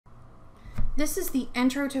This is the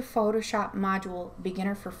Intro to Photoshop module,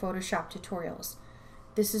 Beginner for Photoshop Tutorials.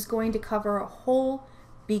 This is going to cover a whole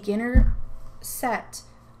beginner set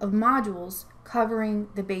of modules covering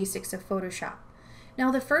the basics of Photoshop.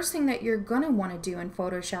 Now, the first thing that you're going to want to do in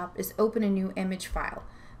Photoshop is open a new image file.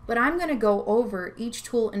 But I'm going to go over each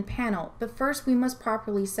tool and panel, but first we must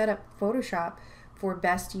properly set up Photoshop for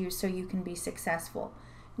best use so you can be successful.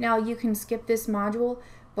 Now, you can skip this module,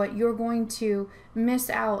 but you're going to miss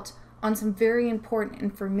out on some very important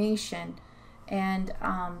information, and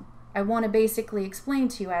I want to basically explain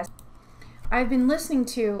to you. As I've been listening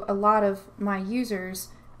to a lot of my users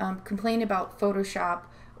complain about Photoshop,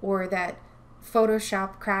 or that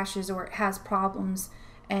Photoshop crashes or it has problems,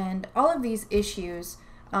 and all of these issues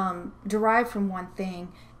derive from one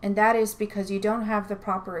thing, and that is because you don't have the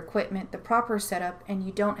proper equipment, the proper setup, and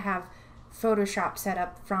you don't have Photoshop set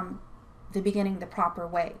up from the beginning the proper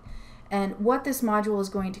way. And what this module is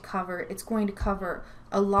going to cover, it's going to cover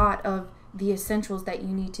a lot of the essentials that you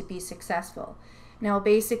need to be successful. Now,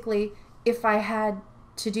 basically, if I had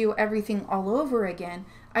to do everything all over again,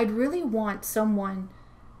 I'd really want someone,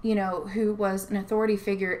 you know, who was an authority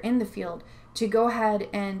figure in the field to go ahead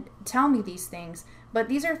and tell me these things. But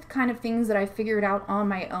these are the kind of things that I figured out on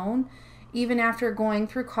my own, even after going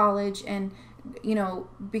through college and, you know,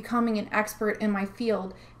 becoming an expert in my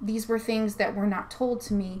field. These were things that were not told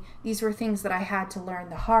to me. These were things that I had to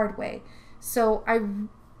learn the hard way. So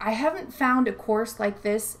I haven't found a course like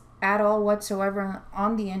this at all whatsoever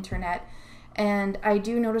on the internet, and I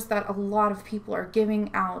do notice that a lot of people are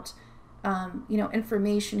giving out you know,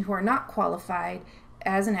 information who are not qualified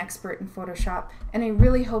as an expert in Photoshop, and I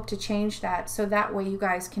really hope to change that so that way you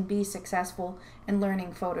guys can be successful in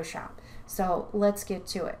learning Photoshop. So let's get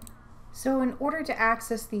to it. So in order to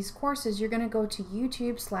access these courses, you're going to go to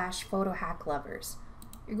YouTube/PhotoHackLovers.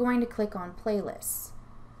 You're going to click on Playlists.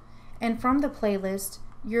 And from the playlist,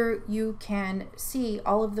 you can see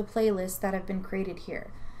all of the playlists that have been created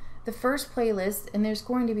here. The first playlist, and there's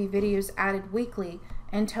going to be videos added weekly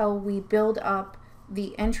until we build up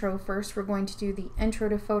the intro. First, we're going to do the Intro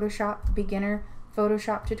to Photoshop, Beginner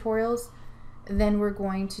Photoshop Tutorials. Then we're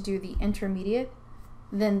going to do the Intermediate,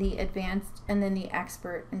 then the Advanced, and then the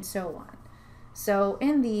Expert, and so on. So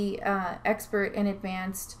in the Expert and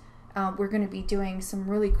Advanced, we're going to be doing some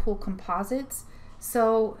really cool composites.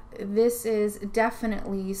 So this is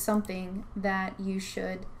definitely something that you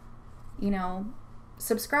should, you know,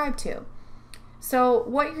 subscribe to. So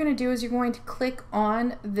what you're going to do is you're going to click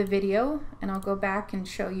on the video, and I'll go back and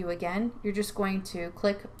show you again. You're just going to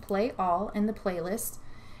click Play All in the playlist,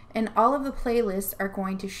 and all of the playlists are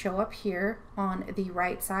going to show up here on the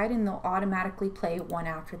right side, and they'll automatically play one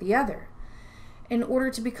after the other. In order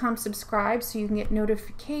to become subscribed so you can get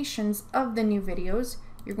notifications of the new videos,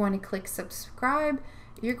 you're going to click subscribe,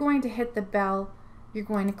 you're going to hit the bell, you're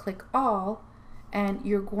going to click all, and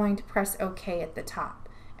you're going to press OK at the top.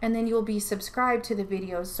 And then you'll be subscribed to the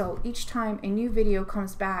videos, so each time a new video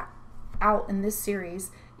comes back out in this series,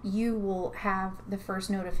 you will have the first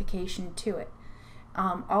notification to it.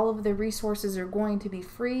 All of the resources are going to be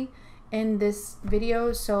free in this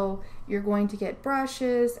video, so you're going to get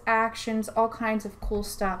brushes, actions, all kinds of cool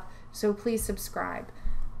stuff, so please subscribe.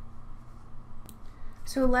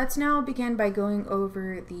 So let's now begin by going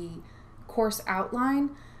over the course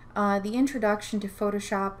outline, the introduction to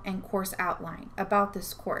Photoshop, and course outline about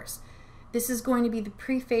this course. This is going to be the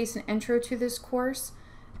preface and intro to this course,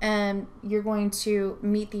 and you're going to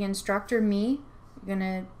meet the instructor, me. You're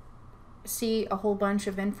going to see a whole bunch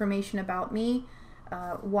of information about me,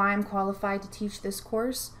 why I'm qualified to teach this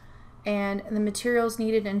course, and the materials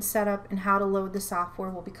needed and setup and how to load the software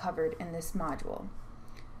will be covered in this module.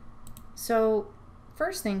 So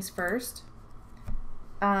first things first,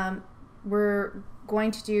 we're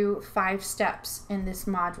going to do 5 steps in this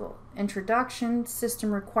module: introduction,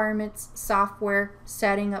 system requirements, software,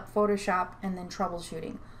 setting up Photoshop, and then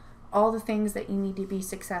troubleshooting. All the things that you need to be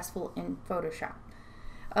successful in Photoshop.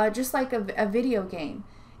 Just like a video game,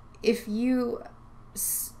 if you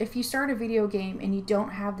start a video game and you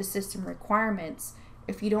don't have the system requirements,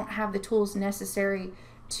 if you don't have the tools necessary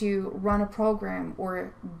to run a program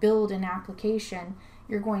or build an application,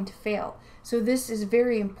 you're going to fail. So this is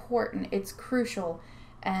very important, it's crucial,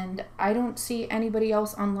 and I don't see anybody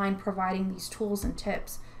else online providing these tools and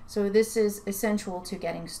tips. So this is essential to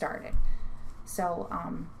getting started. So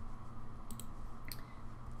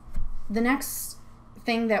the next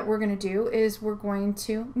thing that we're going to do is we're going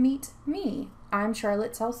to meet me. I'm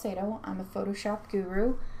Charlotte Salcedo. I'm a Photoshop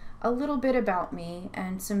guru. A little bit about me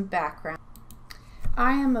and some background.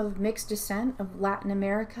 I am of mixed descent of Latin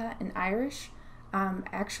America and Irish.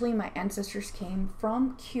 Actually, my ancestors came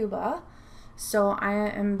from Cuba, So I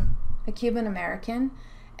am a Cuban American,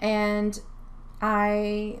 and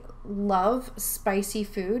I love spicy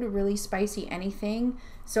food, really spicy anything.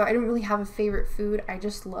 So I don't really have a favorite food. I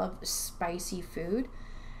just love spicy food.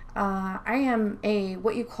 I am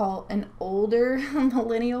what you call an older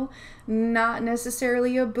millennial, not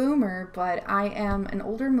necessarily a boomer, but I am an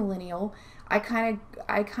older millennial. I kind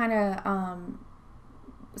of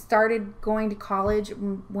started going to college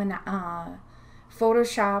when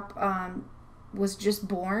Photoshop was just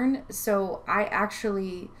born. So I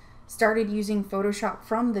actually started using Photoshop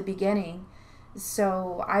from the beginning.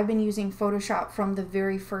 So I've been using Photoshop from the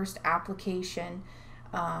very first application.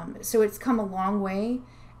 So it's come a long way.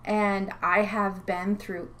 And I have been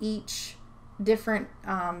through each different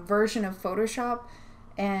version of Photoshop,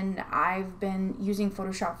 and I've been using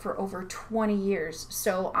Photoshop for over 20 years.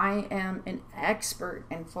 So I am an expert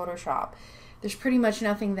in Photoshop. There's pretty much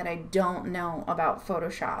nothing that I don't know about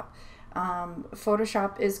Photoshop.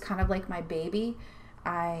 Photoshop is kind of like my baby.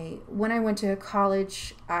 When I went to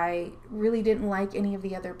college, I really didn't like any of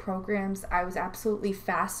the other programs. I was absolutely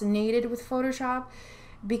fascinated with Photoshop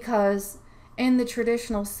because in the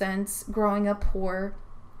traditional sense, growing up poor,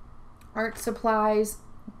 art supplies,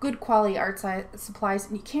 good quality art supplies,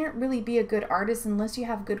 and you can't really be a good artist unless you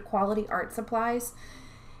have good quality art supplies.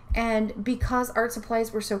 And because art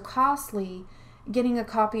supplies were so costly, getting a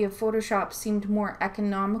copy of Photoshop seemed more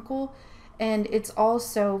economical, and it's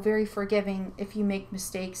also very forgiving if you make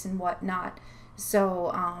mistakes and whatnot.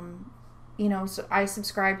 So, you know, so I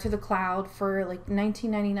subscribe to the cloud for like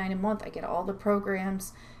 $19.99 a month. I get all the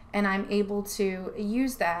programs, and I'm able to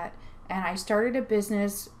use that. And I started a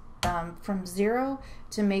business from zero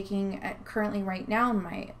to making, currently right now in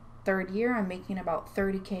my third year, I'm making about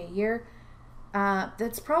 $30K a year.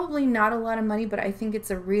 That's probably not a lot of money, but I think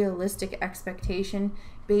it's a realistic expectation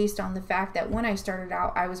based on the fact that when I started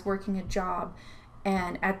out, I was working a job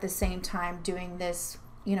and at the same time doing this,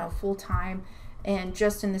 you know, full time. And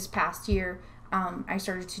just in this past year, I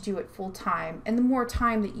started to do it full time. And the more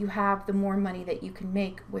time that you have, the more money that you can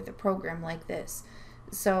make with a program like this.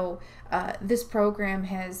 So this program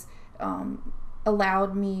has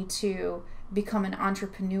allowed me to become an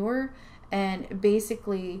entrepreneur and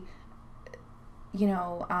basically, you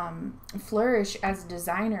know, flourish as a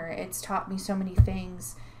designer. It's taught me so many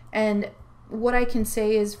things. And what I can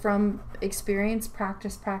say is from experience,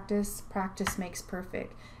 practice makes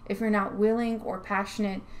perfect. If you're not willing or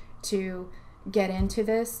passionate to get into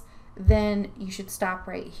this, then you should stop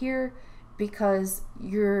right here, because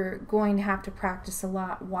you're going to have to practice a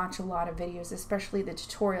lot, watch a lot of videos, especially the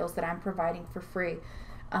tutorials that I'm providing for free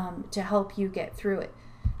to help you get through it.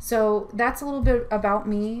 So that's a little bit about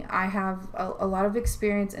me. I have a lot of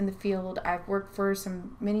experience in the field. I've worked for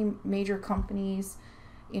many major companies,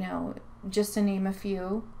 you know, just to name a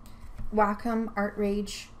few: Wacom, Art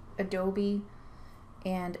Rage, Adobe,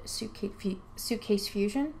 and Suitcase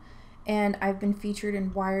Fusion. And I've been featured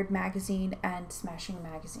in Wired magazine and Smashing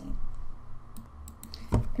magazine.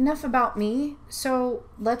 Enough about me. So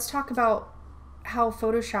let's talk about how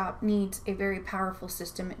Photoshop needs a very powerful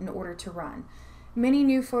system in order to run. Many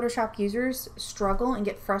new Photoshop users struggle and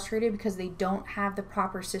get frustrated because they don't have the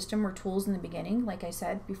proper system or tools in the beginning, like I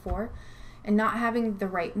said before. And not having the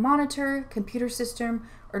right monitor, computer system,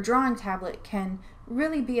 or drawing tablet can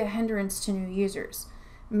really be a hindrance to new users.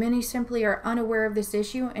 Many simply are unaware of this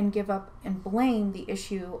issue and give up and blame the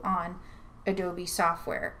issue on Adobe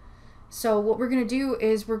software. So what we're going to do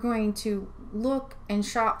is we're going to look and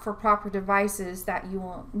shop for proper devices that you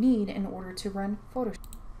will need in order to run Photoshop.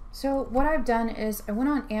 So what I've done is I went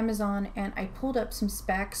on Amazon and I pulled up some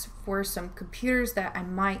specs for some computers that I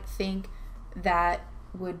might think that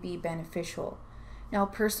would be beneficial. Now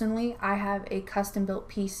personally, I have a custom built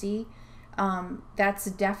PC. That's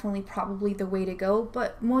definitely probably the way to go,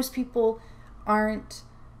 but most people aren't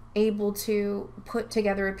able to put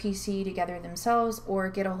together a PC together themselves or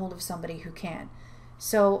get a hold of somebody who can.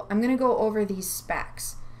 So I'm going to go over these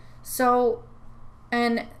specs. So,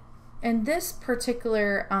 and this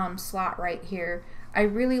particular slot right here, I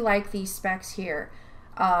really like these specs here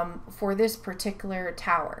for this particular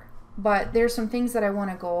tower. But there's some things that I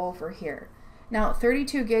want to go over here. Now,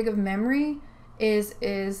 32 gig of memory is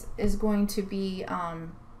going to be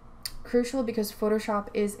crucial because Photoshop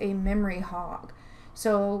is a memory hog.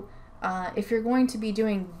 So if you're going to be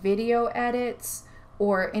doing video edits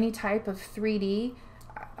or any type of 3D,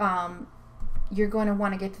 you're going to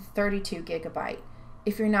want to get to 32 gigabyte.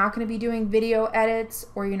 If you're not going to be doing video edits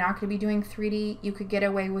or you're not going to be doing 3D, you could get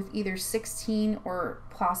away with either 16 or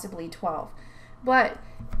possibly 12. But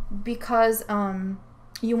because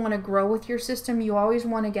you want to grow with your system, you always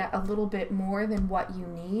want to get a little bit more than what you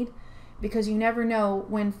need, because you never know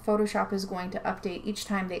when Photoshop is going to update. Each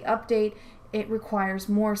time they update, it requires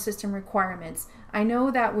more system requirements. I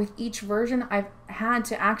know that with each version, I've had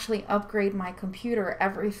to actually upgrade my computer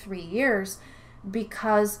every 3 years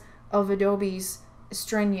because of Adobe's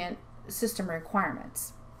stringent system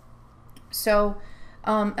requirements. So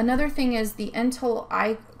another thing is the Intel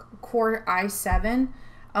Core i7.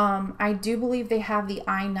 I do believe they have the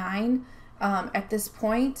i9 at this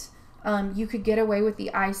point. You could get away with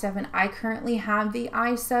the i7. I currently have the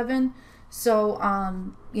i7. So,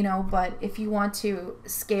 you know, but if you want to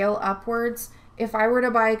scale upwards, if I were to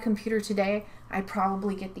buy a computer today, I'd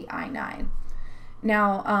probably get the i9.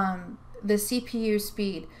 Now, the CPU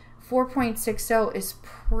speed, 4.60 is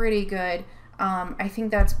pretty good. I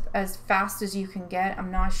think that's as fast as you can get.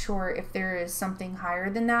 I'm not sure if there is something higher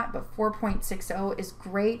than that, but 4.60 is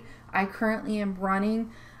great. I currently am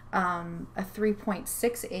running a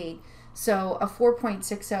 3.68, so a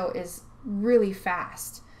 4.60 is really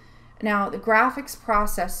fast. Now, the graphics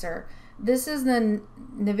processor, this is the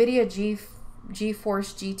NVIDIA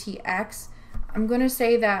GeForce GTX. I'm going to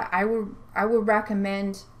say that I would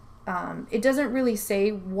recommend, it doesn't really say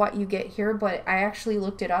what you get here, but I actually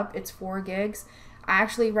looked it up. It's 4 gigs. I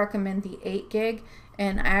actually recommend the 8 gig,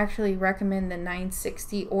 and I actually recommend the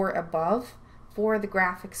 960 or above for the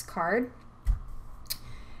graphics card.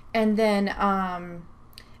 And then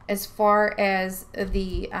as far as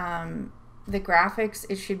the graphics,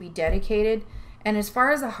 it should be dedicated. And as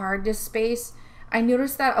far as the hard disk space, I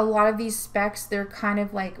noticed that a lot of these specs, they're kind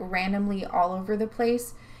of like randomly all over the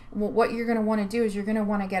place. What you're going to want to do is you're going to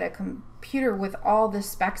want to get a computer with all the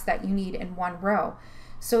specs that you need in one row.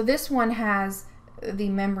 So this one has the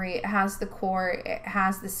memory, it has the core, it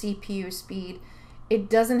has the CPU speed. It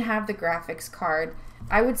doesn't have the graphics card.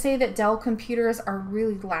 I would say that Dell computers are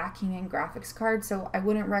really lacking in graphics cards, so I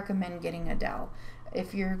wouldn't recommend getting a Dell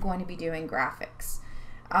if you're going to be doing graphics.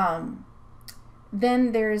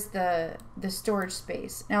 Then there's the storage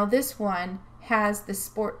space. Now this one has the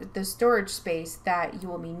storage space that you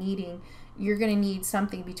will be needing. You're going to need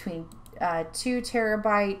something between 2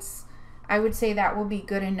 terabytes. I would say that will be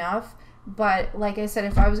good enough, but like I said,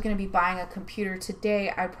 if I was going to be buying a computer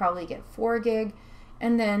today, I'd probably get 4 gig.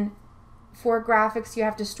 And then for graphics, you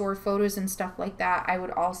have to store photos and stuff like that. I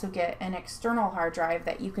would also get an external hard drive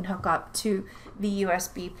that you can hook up to the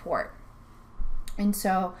USB port. And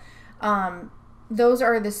so those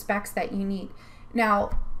are the specs that you need.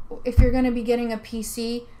 Now, if you're going to be getting a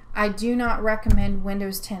PC, I do not recommend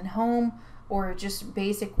Windows 10 Home or just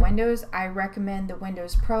basic Windows. I recommend the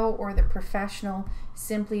Windows Pro or the Professional,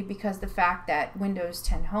 simply because the fact that Windows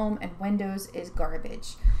 10 Home and Windows is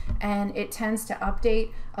garbage, and it tends to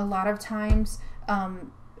update a lot of times.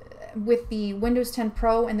 With the Windows 10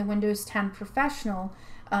 Pro and the Windows 10 Professional,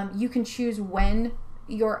 you can choose when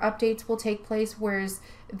your updates will take place, whereas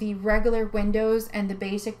the regular Windows and the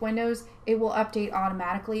basic Windows, it will update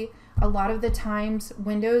automatically. A lot of the times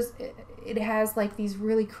Windows, it has like these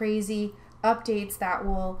really crazy updates that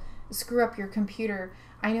will screw up your computer.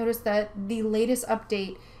 I noticed that the latest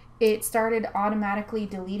update, it started automatically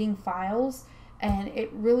deleting files, and it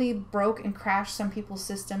really broke and crashed some people's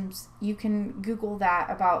systems. You can Google that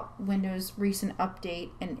about Windows' recent update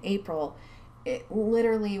in April. It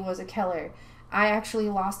literally was a killer. I actually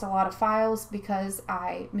lost a lot of files because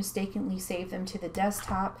I mistakenly saved them to the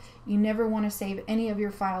desktop. You never want to save any of your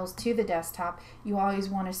files to the desktop. You always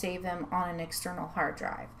want to save them on an external hard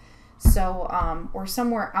drive. So, or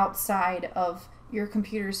somewhere outside of your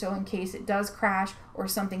computer, so in case it does crash or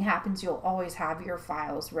something happens, you'll always have your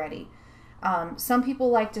files ready. Some people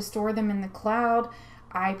like to store them in the cloud.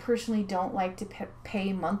 I personally don't like to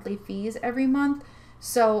pay monthly fees every month.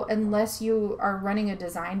 So unless you are running a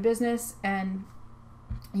design business and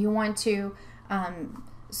you want to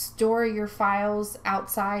store your files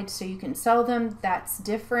outside so you can sell them, that's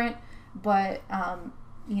different. But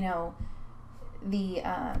you know, the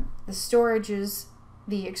storages,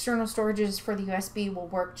 the external storages for the USB will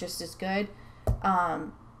work just as good. I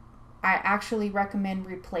actually recommend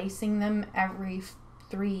replacing them every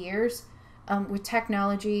 3 years. With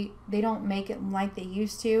technology, they don't make it like they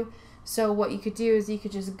used to. So what you could do is you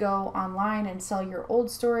could just go online and sell your old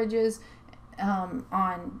storages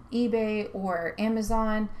on eBay or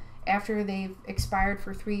Amazon after they've expired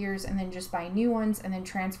for 3 years, and then just buy new ones and then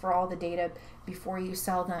transfer all the data before you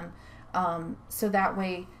sell them. So that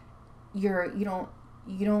way you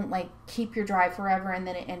don't like keep your drive forever and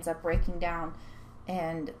then it ends up breaking down.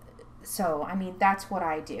 And so, I mean, that's what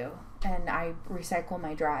I do, and I recycle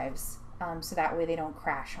my drives so that way they don't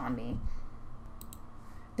crash on me.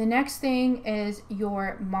 The next thing is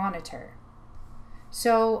your monitor.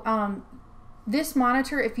 So This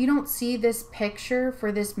monitor, if you don't see this picture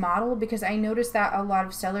for this model, because I noticed that a lot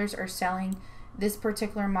of sellers are selling this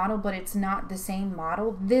particular model, but it's not the same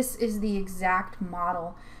model. This is the exact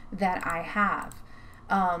model that I have.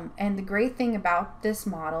 And the great thing about this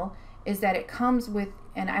model is that it comes with,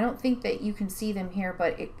 and I don't think that you can see them here,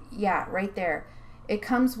 but yeah, right there. It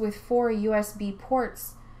comes with 4 USB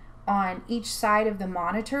ports on each side of the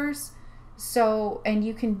monitors. So, and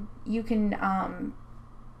you can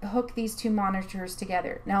hook these 2 monitors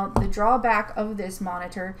together. Now, the drawback of this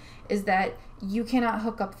monitor is that you cannot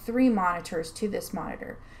hook up 3 monitors to this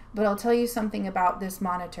monitor. But I'll tell you something about this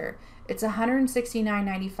monitor. It's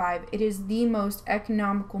 $169.95. It is the most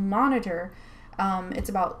economical monitor. It's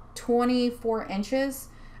about 24 inches.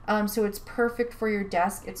 So it's perfect for your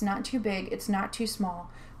desk. It's not too big. It's not too small.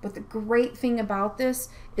 But the great thing about this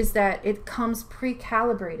is that it comes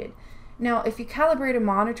pre-calibrated. Now, if you calibrate a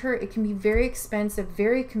monitor, it can be very expensive,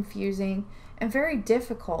 very confusing, and very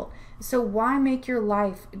difficult. So why make your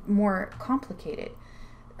life more complicated?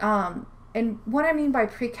 And what I mean by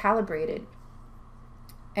pre-calibrated,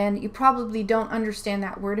 and you probably don't understand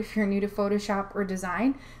that word if you're new to Photoshop or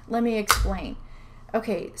design, let me explain.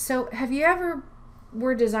 Okay, so have you ever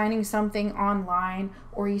were designing something online,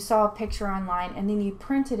 or you saw a picture online and then you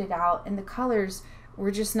printed it out and the colors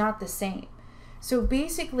were just not the same? So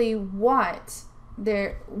basically what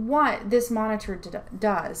this monitor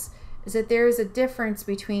does is that there is a difference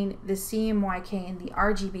between the CMYK and the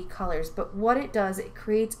RGB colors, but what it does, it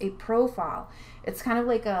creates a profile. It's kind of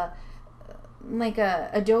like a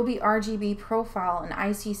Adobe RGB profile, an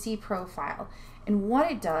ICC profile. And what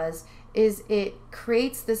it does is it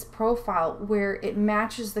creates this profile where it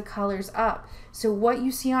matches the colors up. So what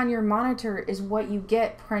you see on your monitor is what you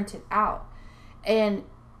get printed out. And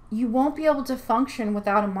you won't be able to function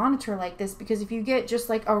without a monitor like this, because if you get just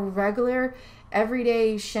like a regular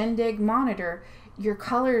everyday shindig monitor, your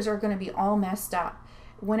colors are going to be all messed up.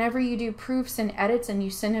 Whenever you do proofs and edits and you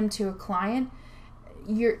send them to a client,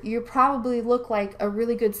 you probably look like a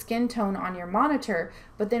really good skin tone on your monitor,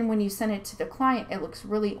 but then when you send it to the client, it looks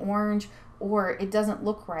really orange or it doesn't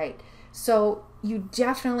look right. So you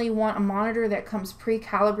definitely want a monitor that comes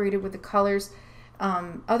pre-calibrated with the colors.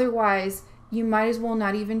 Otherwise, you might as well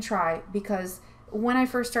not even try, because when I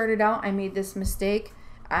first started out, I made this mistake.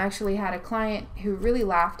 I actually had a client who really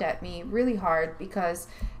laughed at me really hard because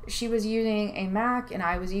she was using a Mac and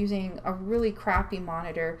I was using a really crappy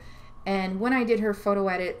monitor. And when I did her photo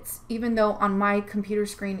edits, even though on my computer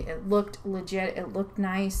screen it looked legit, it looked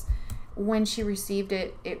nice, when she received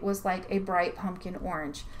it, it was like a bright pumpkin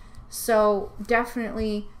orange. So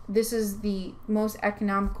definitely this is the most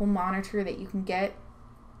economical monitor that you can get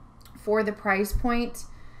for the price point.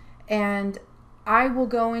 And I will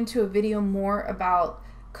go into a video more about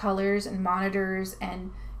colors and monitors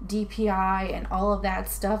and DPI and all of that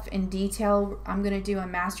stuff in detail. I'm going to do a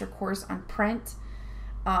master course on print.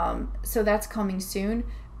 So that's coming soon,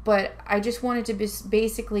 but I just wanted to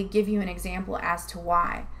basically give you an example as to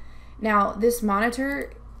why. Now, this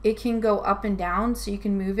monitor, it can go up and down, so you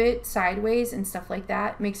can move it sideways and stuff like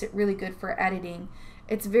that. Makes it really good for editing.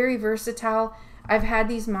 It's very versatile. I've had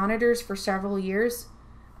these monitors for several years.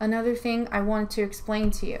 Another thing I wanted to explain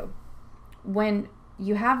to you, when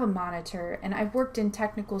you have a monitor, and I've worked in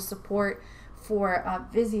technical support for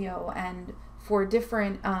Vizio and for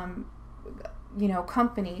different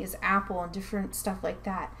companies, Apple and different stuff like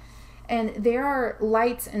that. And there are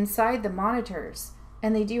lights inside the monitors,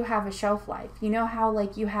 and they do have a shelf life. You know how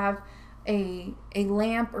like you have a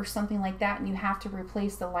lamp or something like that and you have to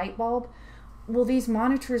replace the light bulb? Well, these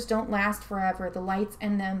monitors don't last forever. The lights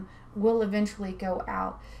in them will eventually go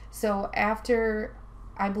out. So after,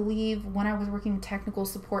 I believe when I was working technical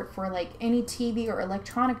support for like any TV or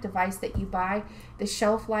electronic device that you buy, the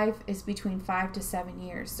shelf life is between 5 to 7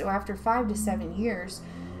 years. So after 5 to 7 years,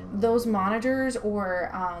 those monitors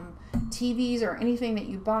or TVs or anything that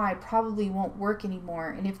you buy probably won't work anymore.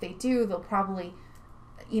 And if they do, they'll probably,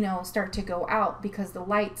 start to go out, because the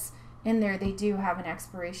lights in there, they do have an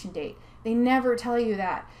expiration date. They never tell you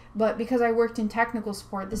that. But because I worked in technical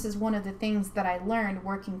support, this is one of the things that I learned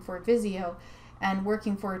working for Vizio and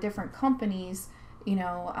working for different companies,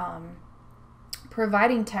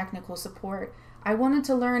 providing technical support. I wanted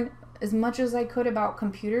to learn as much as I could about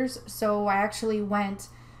computers, so I actually went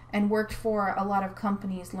and worked for a lot of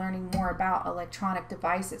companies learning more about electronic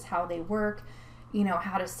devices, how they work,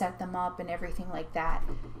 how to set them up and everything like that,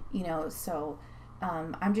 so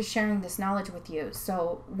I'm just sharing this knowledge with you.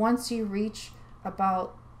 So once you reach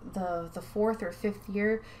about the 4th or 5th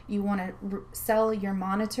year, you want to sell your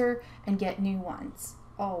monitor and get new ones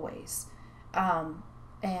always.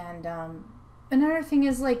 another thing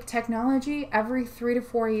is like technology, every 3 to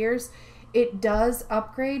 4 years, it does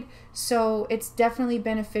upgrade. So it's definitely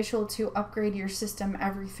beneficial to upgrade your system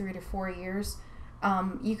every 3 to 4 years.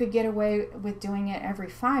 You could get away with doing it every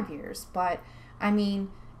 5 years, but I mean,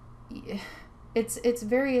 it's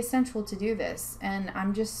very essential to do this. And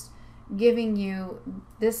I'm just giving you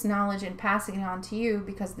this knowledge and passing it on to you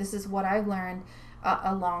because this is what I've learned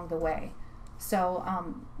along the way. So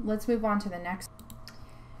let's move on to the next.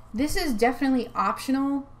 This is definitely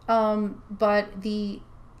optional, but the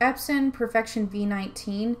Epson Perfection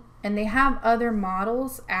V19, and they have other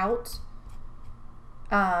models out,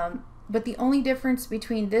 but the only difference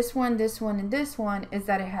between this one, and this one is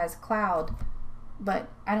that it has cloud. But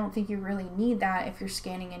I don't think you really need that if you're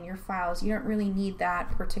scanning in your files. You don't really need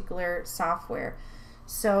that particular software.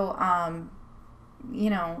 So,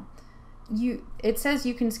 you know, it says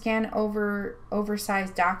you can scan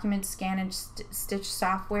oversized documents, scan and stitch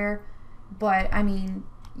software, but I mean,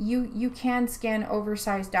 you can scan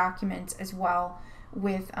oversized documents as well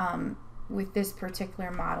with this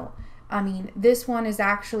particular model. I mean, this one is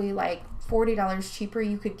actually like $40 cheaper.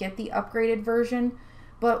 You could get the upgraded version.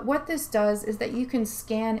 But what this does is that you can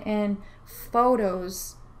scan in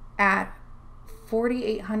photos at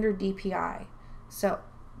 4800 dpi. So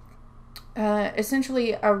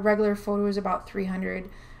essentially a regular photo is about 300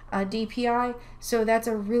 dpi. So that's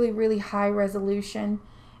a really, really high resolution.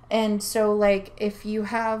 And so like if you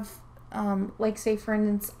have, like say for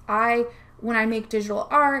instance, when I make digital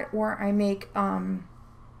art or I make, watercolor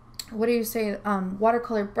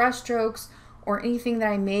brushstrokes or anything that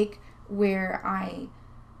I make where I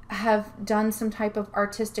have done some type of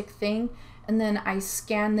artistic thing and then I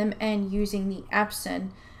scan them in using the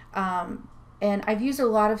Epson, and I've used a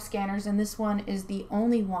lot of scanners, and this one is the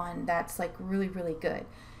only one that's like really, really good.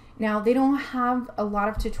 Now they don't have a lot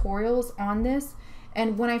of tutorials on this,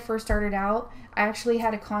 and when I first started out I actually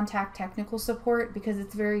had to contact technical support because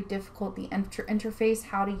it's very difficult, the interface,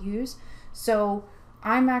 how to use. So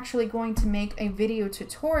I'm actually going to make a video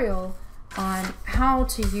tutorial on how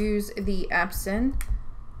to use the Epson,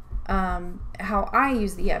 how I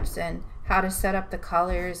use the Epson, how to set up the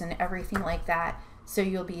colors and everything like that, so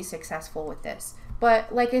you'll be successful with this.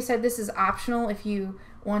 But like I said, this is optional if you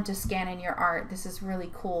want to scan in your art. This is really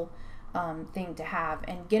cool thing to have,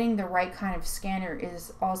 and getting the right kind of scanner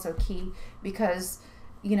is also key because,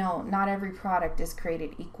 you know, not every product is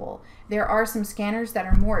created equal. There are some scanners that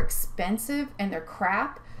are more expensive and they're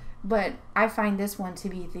crap, but I find this one to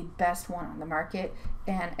be the best one on the market,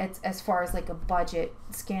 and it's as far as like a budget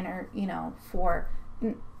scanner, you know, for,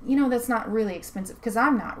 you know, that's not really expensive because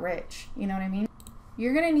I'm not rich, you know what I mean?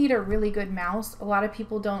 You're gonna need a really good mouse. A lot of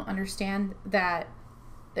people don't understand that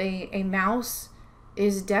a mouse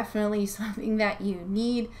is definitely something that you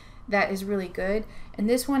need that is really good, and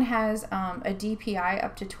this one has a DPI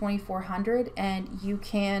up to 2400, and you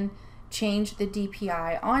can change the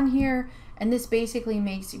DPI on here, and this basically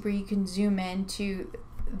makes it where you can zoom in to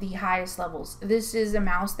the highest levels. This is a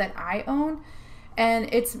mouse that I own, and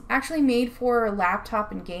it's actually made for a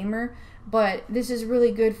laptop and gamer, but this is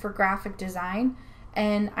really good for graphic design,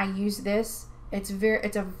 and I use this. It's a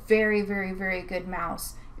very, very, very good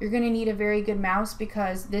mouse. You're going to need a very good mouse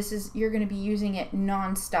because you're going to be using it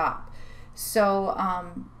non-stop. So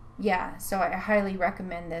yeah, so I highly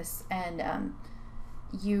recommend this, and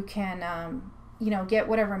you can you know, get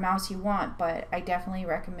whatever mouse you want, but I definitely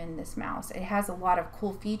recommend this mouse. It has a lot of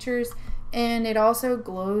cool features, and it also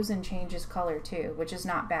glows and changes color too, which is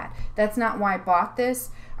not bad. That's not why I bought this.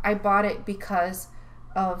 I bought it because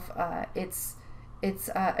of its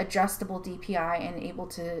adjustable DPI and able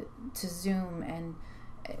to zoom, and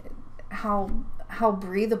how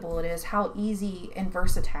breathable it is, how easy and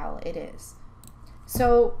versatile it is.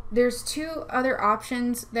 So there's two other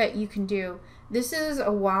options that you can do. This is a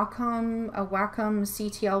Wacom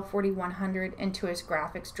CTL 4100 Intuos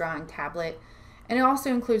graphics drawing tablet, and it also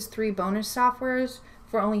includes 3 bonus softwares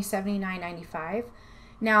for only $79.95.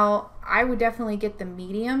 Now I would definitely get the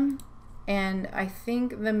medium, and I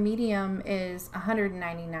think the medium is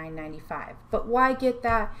 $199.95. But why get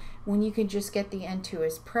that when you could just get the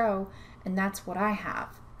Intuos Pro, and that's what I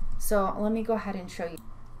have. So let me go ahead and show you.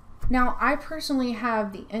 Now I personally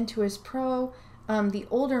have the Intuos Pro, the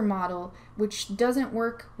older model, which doesn't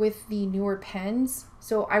work with the newer pens.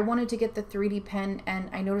 So I wanted to get the 3D pen, and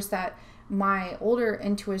I noticed that my older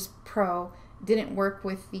Intuos Pro didn't work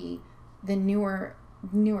with the newer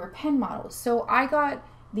pen models. So I got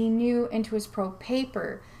the new Intuos Pro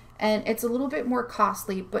paper, and it's a little bit more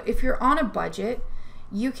costly, but if you're on a budget,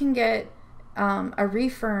 you can get a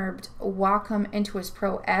refurbed Wacom Intuos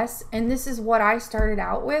Pro S, and this is what I started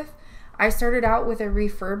out with. I started out with a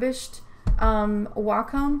refurbished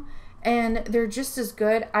Wacom, and they're just as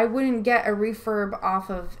good. I wouldn't get a refurb off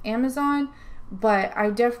of Amazon, but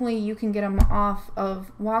you can get them off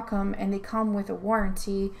of Wacom, and they come with a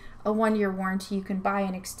warranty, a 1-year warranty. You can buy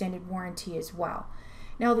an extended warranty as well.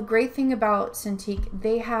 Now, the great thing about Cintiq,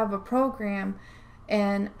 they have a program,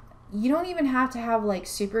 and you don't even have to have like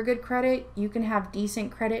super good credit. You can have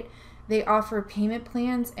decent credit. They offer payment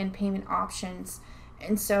plans and payment options.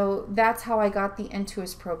 And so that's how I got the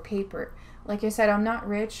Enthusiast Pro paper. Like I said, I'm not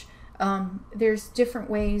rich. There's different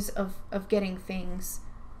ways of getting things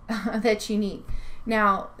that you need.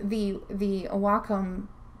 Now, the Wacom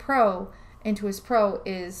Pro, Enthusiast Pro,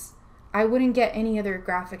 is, I wouldn't get any other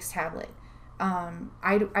graphics tablet.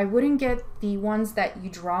 I wouldn't get the ones that you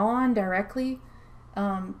draw on directly,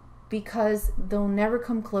 because they'll never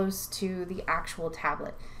come close to the actual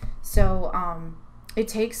tablet. So it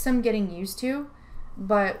takes some getting used to,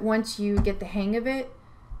 but once you get the hang of it,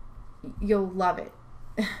 you'll love it.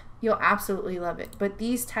 You'll absolutely love it. But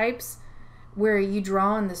these types where you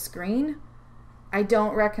draw on the screen, I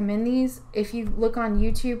don't recommend these. If you look on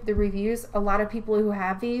YouTube, the reviews, a lot of people who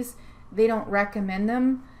have these, they don't recommend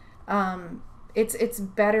them. It's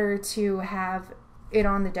better to have it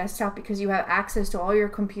on the desktop because you have access to all your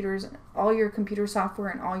computers, all your computer software,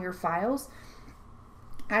 and all your files.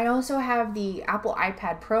 I also have the Apple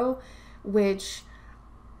iPad Pro, which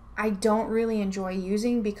I don't really enjoy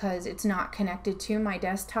using because it's not connected to my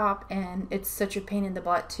desktop, and it's such a pain in the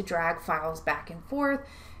butt to drag files back and forth.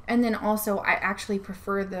 And then also, I actually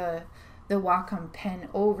prefer the Wacom pen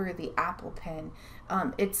over the Apple pen.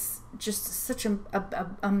 It's just such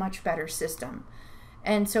a much better system.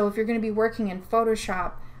 And so if you're going to be working in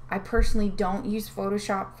Photoshop, I personally don't use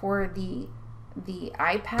Photoshop for the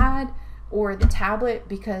iPad or the tablet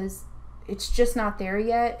because it's just not there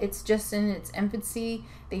yet. It's just in its infancy.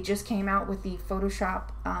 They just came out with the Photoshop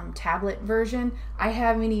tablet version. I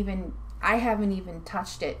haven't even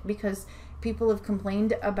touched it because people have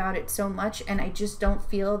complained about it so much, and I just don't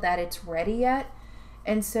feel that it's ready yet.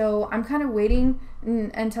 And so I'm kind of waiting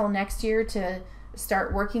until next year to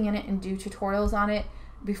start working in it and do tutorials on it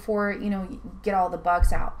before, get all the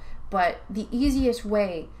bugs out. But the easiest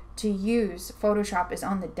way to use Photoshop is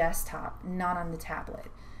on the desktop, not on the tablet.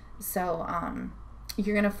 So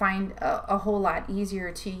you're going to find a whole lot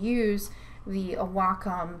easier to use the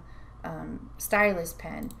Wacom stylus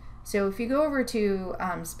pen. So if you go over to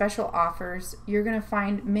special offers, you're going to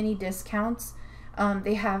find many discounts.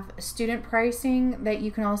 They have student pricing that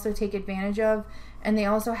you can also take advantage of, and they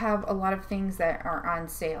also have a lot of things that are on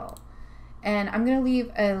sale. And I'm going to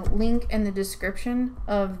leave a link in the description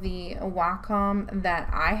of the Wacom that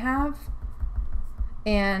I have,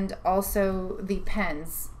 and also the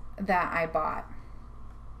pens that I bought.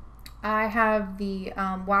 I have the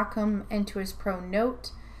Wacom Enthusiast Pro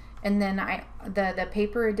Note, and then the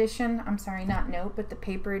paper edition. I'm sorry, not Note, but the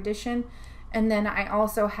paper edition. And then I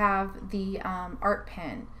also have the art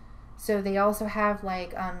pen. So they also have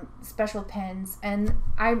like special pens, and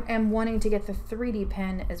I am wanting to get the 3D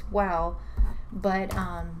pen as well, but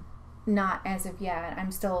not as of yet.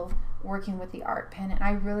 I'm still working with the art pen, and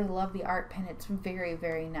I really love the art pen. It's very,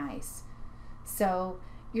 very nice. So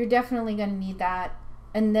you're definitely going to need that.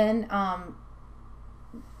 And then I'm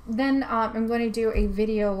going to do a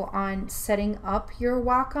video on setting up your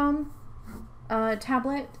Wacom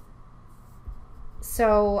tablet.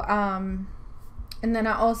 So and then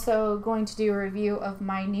I'm also going to do a review of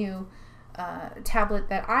my new tablet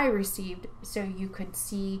that I received, so you could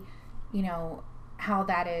see, how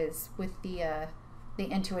that is with the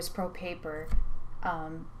Enthusiast Pro paper.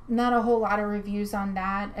 Not a whole lot of reviews on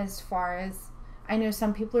that, as far as I know.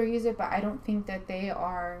 Some people are using it, but I don't think that they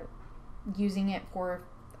are using it for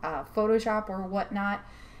Photoshop or whatnot.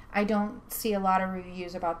 I don't see a lot of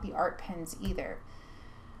reviews about the art pens either.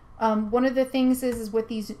 One of the things is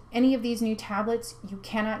with any of these new tablets, you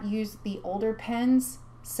cannot use the older pens.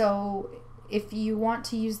 So if you want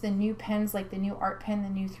to use the new pens, like the new art pen, the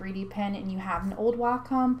new 3D pen, and you have an old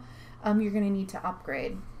Wacom, you're going to need to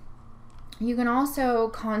upgrade. You can also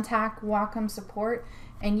contact Wacom support,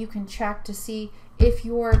 and you can check to see if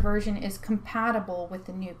your version is compatible with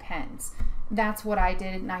the new pens. That's what I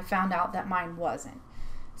did, and I found out that mine wasn't.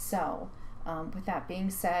 So with that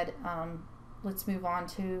being said, let's move on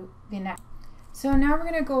to the next. So now we're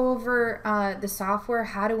going to go over the software,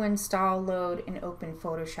 how to install, load, and open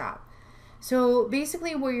Photoshop. So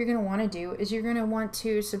basically what you're going to want to do is you're going to want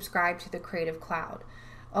to subscribe to the Creative Cloud.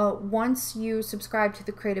 Once you subscribe to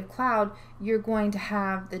the Creative Cloud, you're going to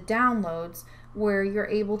have the downloads where you're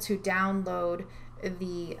able to download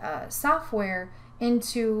the software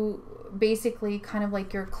into basically kind of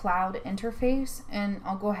like your cloud interface, and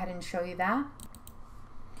I'll go ahead and show you that.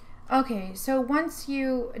 Okay, so once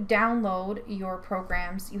you download your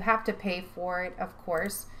programs, you have to pay for it, of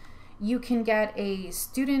course. You can get a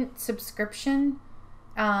student subscription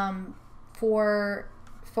for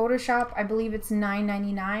Photoshop. I believe it's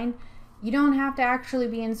 $9.99. You don't have to actually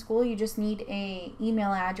be in school. You just need an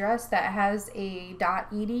email address that has a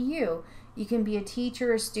 .edu. You can be a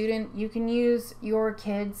teacher, a student. You can use your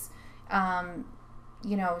kids,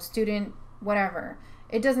 you know, student, whatever.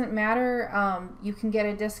 It doesn't matter. You can get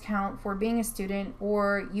a discount for being a student,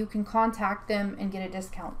 or you can contact them and get a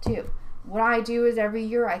discount too. What I do is every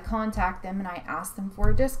year I contact them and I ask them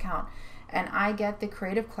for a discount, and I get the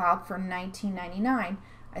Creative Cloud for $19.99.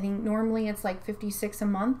 I think normally it's like $56 a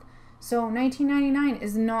month. So $19.99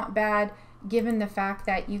 is not bad given the fact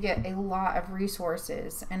that you get a lot of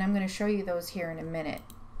resources, and I'm going to show you those here in a minute.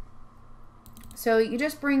 So you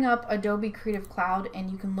just bring up Adobe Creative Cloud and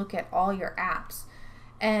you can look at all your apps.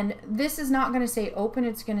 And this is not going to say open,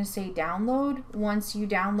 it's going to say download once you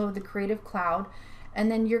download the Creative Cloud, and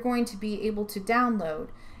then you're going to be able to download.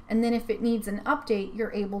 And then if it needs an update,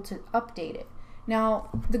 you're able to update it. Now,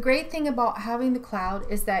 the great thing about having the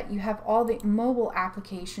cloud is that you have all the mobile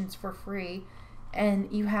applications for free,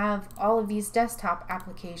 and you have all of these desktop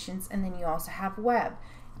applications, and then you also have web.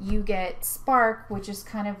 You get Spark, which is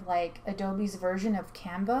kind of like Adobe's version of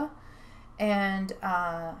Canva, and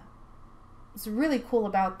what's really cool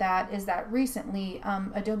about that is that recently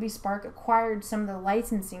Adobe Spark acquired some of the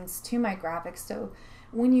licensings to my graphics. So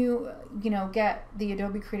when you get the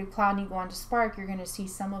Adobe Creative Cloud and you go onto Spark, you're going to see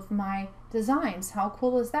some of my designs. How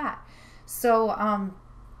cool is that? So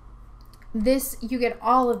you get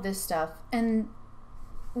all of this stuff, and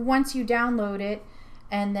once you download it,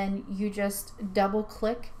 and then you just double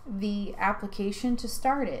click the application to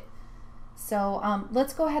start it. So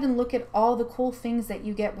let's go ahead and look at all the cool things that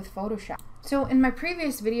you get with Photoshop. So in my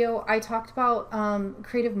previous video, I talked about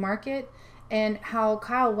Creative Market and how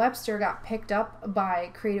Kyle Webster got picked up by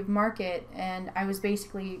Creative Market, and I was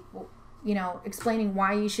basically, explaining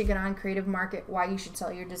why you should get on Creative Market, why you should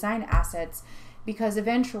sell your design assets, because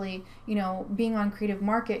eventually, being on Creative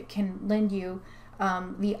Market can lend you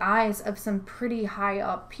the eyes of some pretty high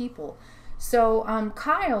up people. So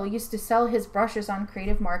Kyle used to sell his brushes on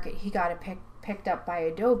Creative Market. He got it picked up by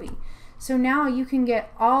Adobe. So now you can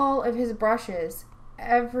get all of his brushes,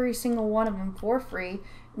 every single one of them, for free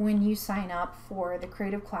when you sign up for the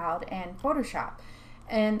Creative Cloud and Photoshop.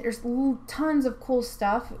 And there's tons of cool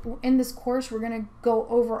stuff. In this course, we're going to go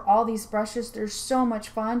over all these brushes. They're so much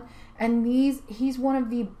fun. And he's one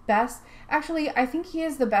of the best. Actually, I think he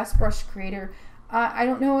is the best brush creator. I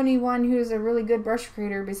don't know anyone who's a really good brush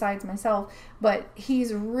creator besides myself, but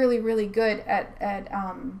he's really, really good at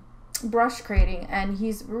brush creating, and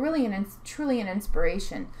he's really truly an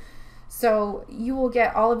inspiration. So you will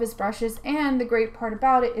get all of his brushes, and the great part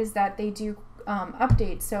about it is that they do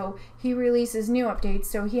updates. So he releases new updates.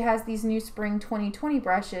 So he has these new spring 2020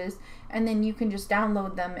 brushes, and then you can just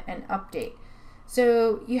download them and update.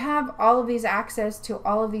 So you have all of these access to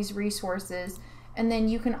all of these resources. And then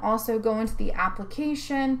you can also go into the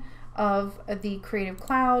application of the Creative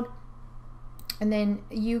Cloud, and then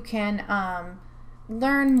you can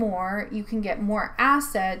learn more. You can get more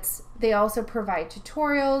assets. They also provide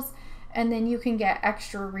tutorials, and then you can get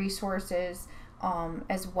extra resources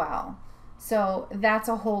as well. So that's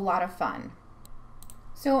a whole lot of fun.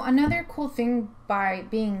 So another cool thing by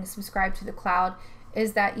being subscribed to the cloud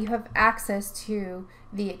is that you have access to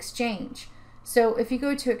the Exchange. So if you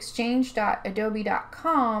go to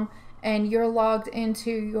exchange.adobe.com and you're logged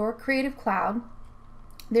into your Creative Cloud,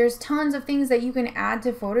 there's tons of things that you can add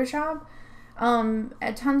to Photoshop,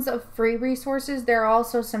 tons of free resources. There are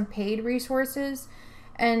also some paid resources,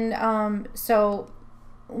 and so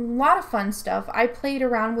a lot of fun stuff. I played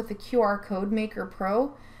around with the QR Code Maker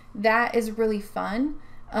Pro. That is really fun.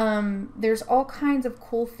 There's all kinds of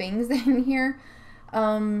cool things in here.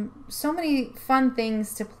 So many fun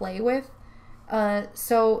things to play with.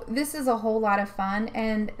 So this is a whole lot of fun,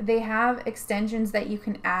 and they have extensions that you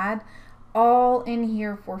can add all in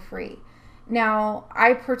here for free. Now,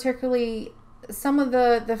 I particularly, some of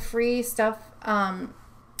the free stuff,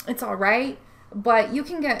 it's all right, but you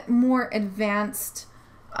can get more advanced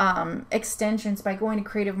extensions by going to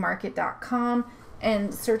creativemarket.com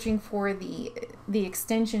and searching for the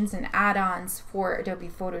extensions and add-ons for Adobe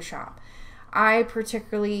Photoshop. I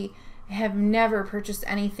particularly have never purchased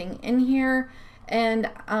anything in here, and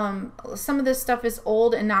some of this stuff is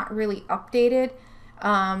old and not really updated,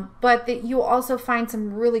 but that you'll also find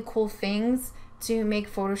some really cool things to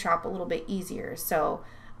make Photoshop a little bit easier. So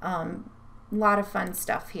lot of fun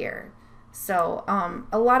stuff here. So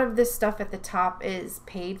a lot of this stuff at the top is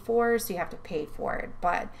paid for, so you have to pay for it,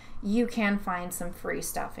 but you can find some free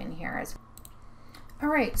stuff in here as well. All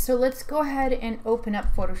right, so let's go ahead and open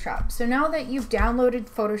up Photoshop. So now that you've downloaded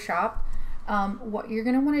Photoshop, what you're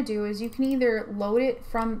going to want to do is you can either load it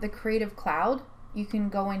from the Creative Cloud. You can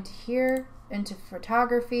go into here, into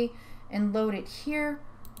photography, and load it here,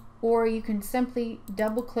 or you can simply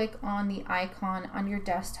double click on the icon on your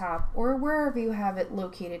desktop or wherever you have it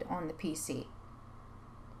located on the PC.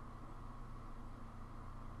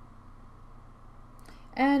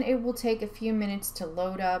 And it will take a few minutes to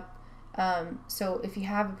load up. So if you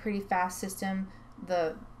have a pretty fast system,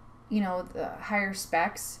 the higher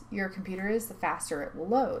specs your computer is, the faster it will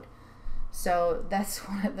load. So that's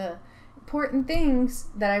one of the important things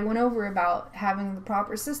that I went over about having the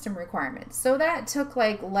proper system requirements. So that took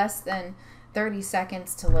like less than 30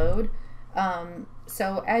 seconds to load.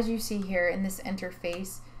 So as you see here in this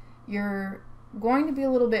interface, you're going to be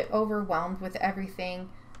a little bit overwhelmed with everything.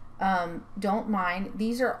 Don't mind.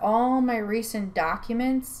 These are all my recent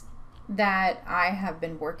documents that I have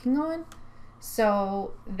been working on.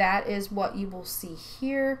 So that is what you will see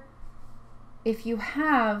here. If you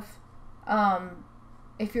have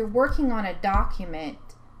if you're working on a document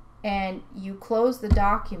and you close the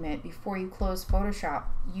document before you close Photoshop,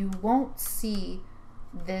 you won't see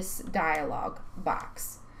this dialog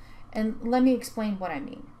box. And let me explain what I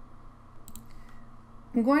mean.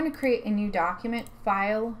 I'm going to create a new document,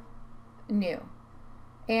 File, New.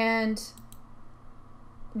 And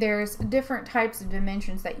there's different types of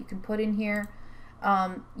dimensions that you can put in here.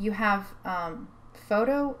 You have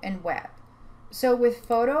photo and web. So with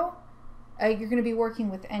photo, you're going to be working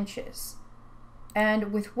with inches,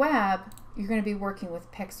 and with web you're going to be working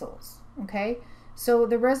with pixels. Okay, so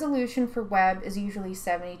the resolution for web is usually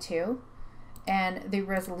 72 and the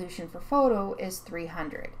resolution for photo is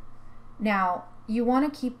 300. Now you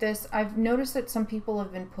want to keep this. I've noticed that some people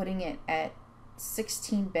have been putting it at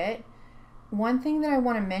 16-bit. One thing that I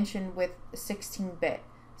want to mention with 16-bit,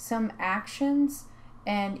 some actions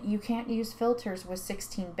and you can't use filters with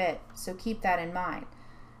 16-bit, so keep that in mind.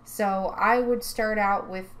 So I would start out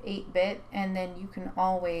with 8-bit and then you can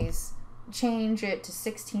always change it to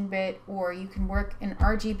 16-bit, or you can work in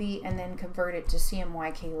RGB and then convert it to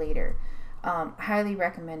CMYK later. Highly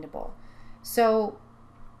recommendable. So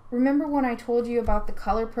remember when I told you about the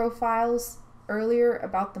color profiles earlier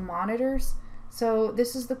about the monitors? So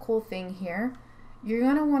this is the cool thing here. You're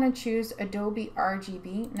going to want to choose Adobe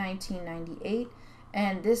RGB 1998,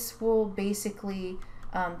 and this will basically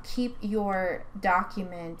keep your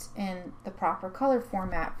document in the proper color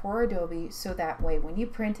format for Adobe, so that way when you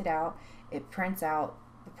print it out, it prints out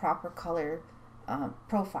the proper color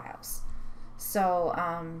profiles. So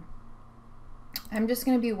I'm just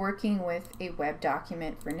going to be working with a web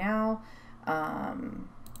document for now.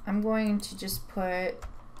 I'm going to just put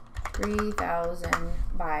 3000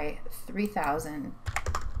 by 3000,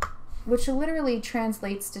 which literally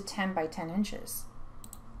translates to 10 by 10 inches.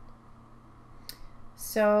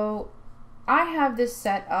 So I have this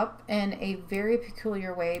set up in a very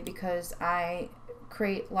peculiar way because I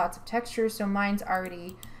create lots of textures, so mine's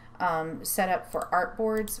already set up for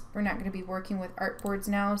artboards. We're not going to be working with artboards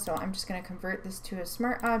now, so I'm just going to convert this to a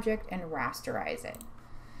smart object and rasterize it.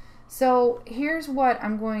 So here's what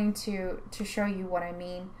I'm going to show you what I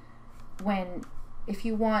mean when, if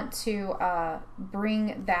you want to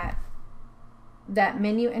bring that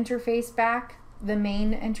menu interface back, the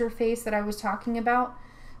main interface that I was talking about.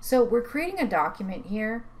 So we're creating a document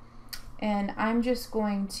here, and I'm just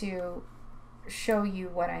going to show you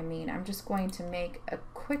what I mean. I'm just going to make a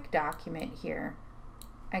quick document here.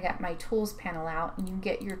 I got my tools panel out, and you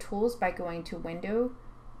get your tools by going to Window,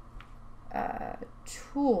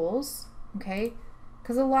 Tools, okay?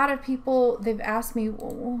 Because a lot of people, they've asked me,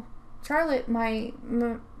 well, Charlotte, my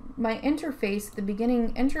interface, the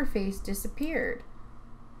beginning interface disappeared.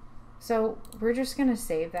 So we're just going to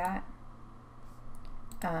save that.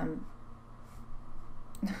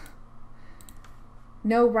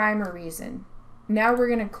 No rhyme or reason. Now we're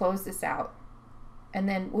going to close this out. And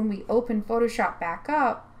then when we open Photoshop back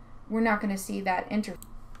up, we're not going to see that interface.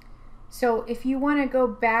 So if you want to go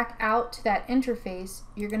back out to that interface,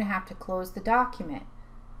 you're going to have to close the document.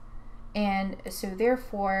 And so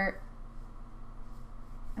therefore,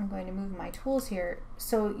 I'm going to move my tools here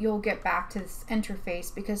so you'll get back to this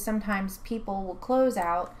interface, because sometimes people will close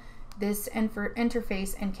out this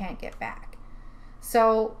interface and can't get back.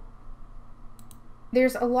 So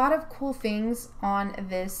there's a lot of cool things on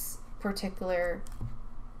this particular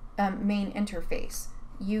main interface.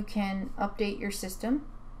 You can update your system.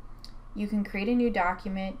 You can create a new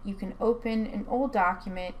document, you can open an old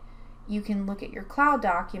document, you can look at your cloud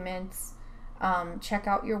documents, check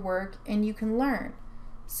out your work, and you can learn.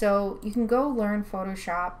 So you can go learn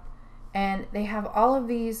Photoshop, and they have all of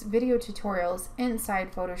these video tutorials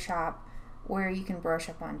inside Photoshop where you can brush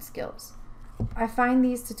up on skills. I find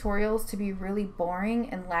these tutorials to be really boring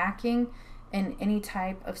and lacking in any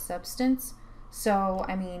type of substance. So,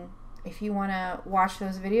 I mean, if you want to watch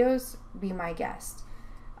those videos, be my guest.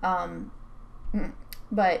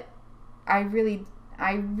 But I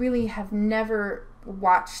really have never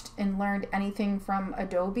watched and learned anything from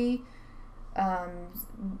Adobe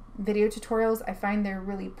video tutorials. I find they're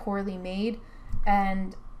really poorly made,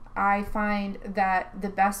 and I find that the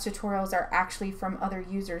best tutorials are actually from other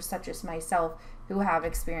users such as myself who have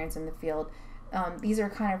experience in the field. These are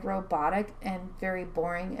kind of robotic and very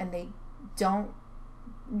boring, and they don't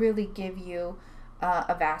really give you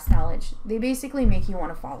a vast knowledge. They basically make you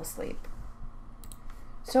want to fall asleep.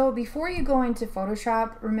 So before you go into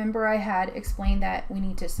Photoshop, remember I had explained that we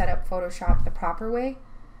need to set up Photoshop the proper way.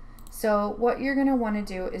 So what you're going to want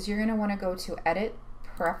to do is you're going to want to go to Edit,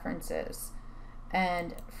 Preferences,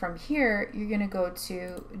 and from here you're going to go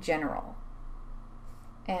to General,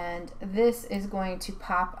 and this is going to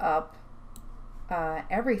pop up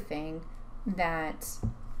everything that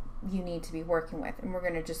you need to be working with, and we're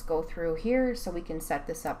going to just go through here so we can set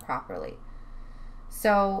this up properly.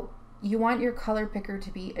 So you want your color picker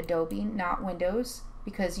to be Adobe, not Windows,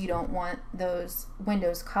 because you don't want those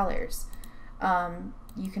Windows colors.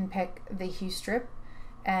 You can pick the hue strip,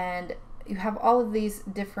 and you have all of these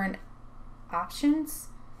different options.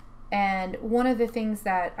 And one of the things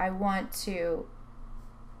that I want to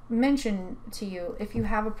mention to you, if you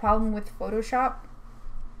have a problem with Photoshop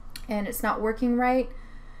and it's not working right,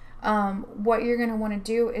 what you're going to want to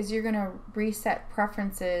do is you're going to reset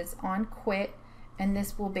preferences on quit, and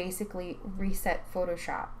this will basically reset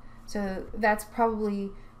Photoshop. So that's probably,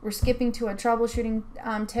 we're skipping to a troubleshooting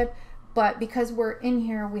tip, but because we're in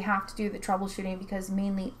here, we have to do the troubleshooting, because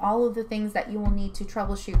mainly all of the things that you will need to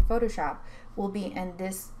troubleshoot Photoshop will be in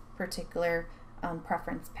this particular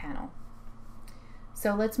preference panel.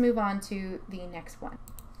 So let's move on to the next one.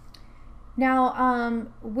 Now,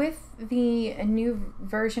 with the new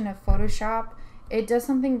version of Photoshop, it does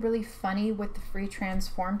something really funny with the free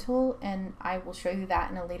transform tool, and I will show you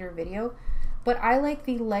that in a later video. But I like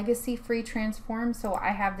the legacy free transform, so I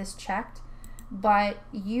have this checked. But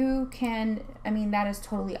you can, I mean, that is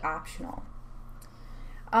totally optional.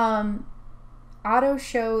 Auto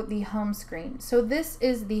show the home screen. So this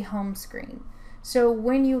is the home screen. So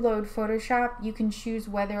when you load Photoshop, you can choose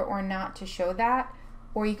whether or not to show that,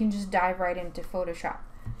 or you can just dive right into Photoshop.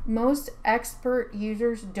 Most expert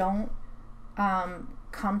users don't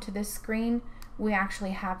come to this screen. We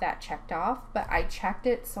actually have that checked off, but I checked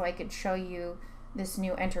it so I could show you this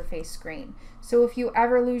new interface screen. So if you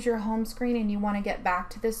ever lose your home screen and you want to get back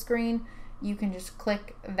to this screen, you can just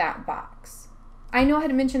click that box. I know I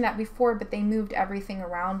had mentioned that before, but they moved everything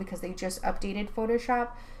around because they just updated Photoshop.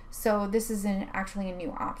 So this is actually a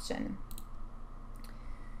new option.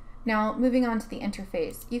 Now moving on to the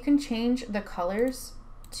interface, you can change the colors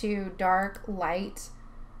to dark, light.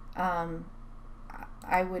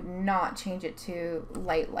 I would not change it to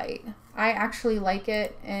light. I actually like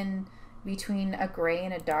it in between a gray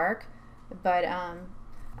and a dark, but I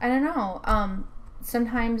don't know.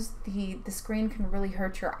 Sometimes the screen can really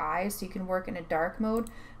hurt your eyes, so you can work in a dark mode,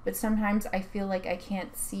 but sometimes I feel like I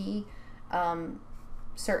can't see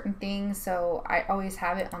certain things, so I always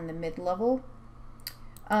have it on the mid-level.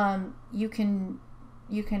 You can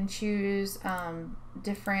choose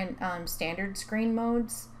different standard screen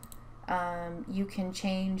modes. You can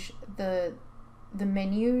change the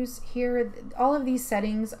menus here. All of these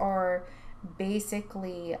settings are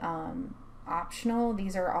basically optional.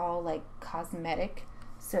 These are all like cosmetic,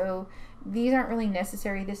 so these aren't really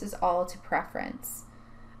necessary. This is all to preference.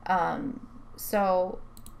 So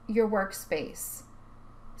your workspace.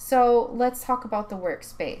 So let's talk about the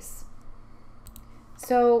workspace.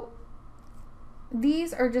 So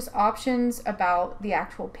these are just options about the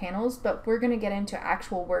actual panels, but we're going to get into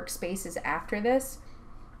actual workspaces after this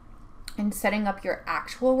and setting up your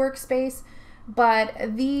actual workspace. But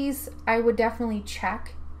these I would definitely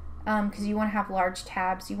check because you want to have large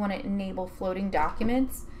tabs. You want to enable floating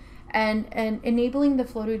documents, and enabling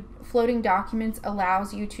the floating documents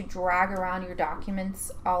allows you to drag around your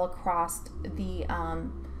documents all across the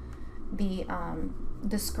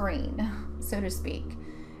screen, so to speak.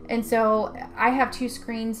 And so I have two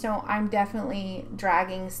screens, so I'm definitely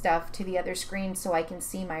dragging stuff to the other screen so I can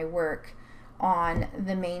see my work on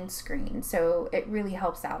the main screen. So it really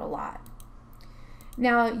helps out a lot.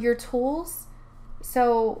 Now your tools,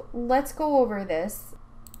 so let's go over this.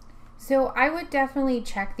 So I would definitely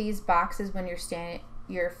check these boxes when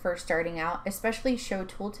you're first starting out, especially show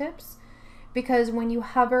tooltips, because when you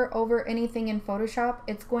hover over anything in Photoshop,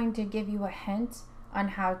 it's going to give you a hint on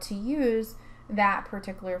how to use that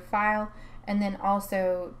particular file, and then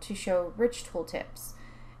also to show rich tooltips.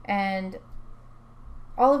 And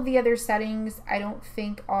all of the other settings I don't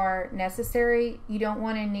think are necessary. You don't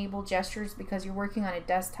want to enable gestures because you're working on a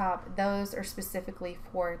desktop. Those are specifically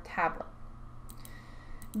for tablet.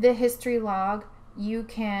 The history log, you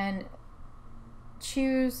can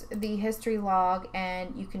choose the history log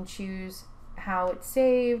and you can choose how it's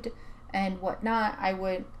saved and whatnot.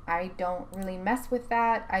 I don't really mess with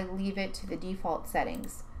that. I leave it to the default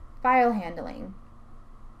settings. File handling.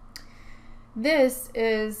 This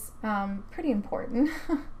is pretty important.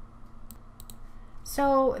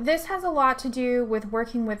 So this has a lot to do with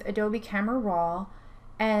working with Adobe Camera Raw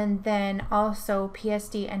and then also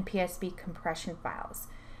PSD and PSB compression files.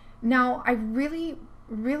 Now I really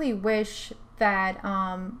wish that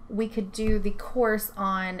we could do the course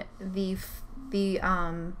on the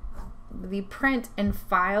print and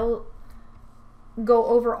file, go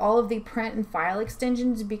over all of the print and file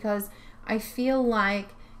extensions, because I feel like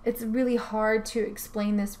it's really hard to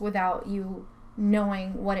explain this without you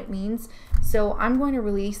knowing what it means. So I'm going to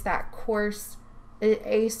release that course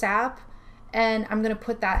ASAP, and I'm going to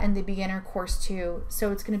put that in the beginner course too.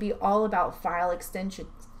 So it's going to be all about file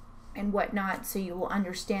extensions and whatnot, so you will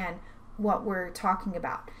understand what we're talking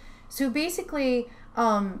about. So basically,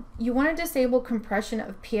 you want to disable compression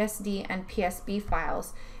of PSD and PSB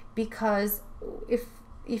files, because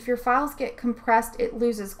if your files get compressed, it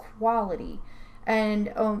loses quality.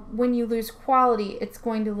 And when you lose quality, it's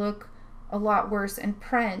going to look a lot worse in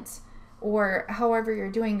print, or however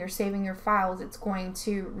you're saving your files, it's going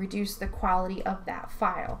to reduce the quality of that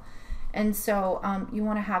file. And so you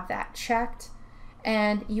want to have that checked,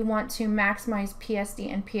 and you want to maximize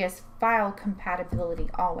PSD and PS file compatibility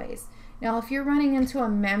always. Now if you're running into a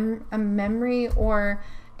memory or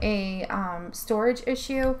a storage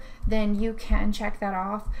issue, then you can check that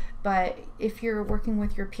off. But if you're working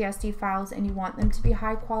with your PSD files and you want them to be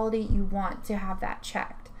high quality, you want to have that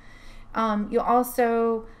checked. You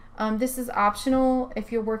also, this is optional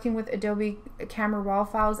if you're working with Adobe Camera Raw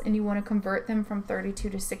files and you want to convert them from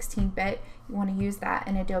 32 to 16-bit, you want to use that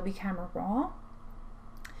in Adobe Camera Raw.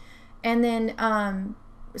 And then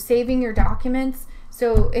saving your documents.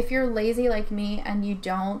 So if you're lazy like me and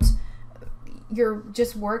you're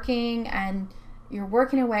just working and you're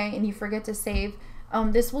working away and you forget to save,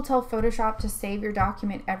 this will tell Photoshop to save your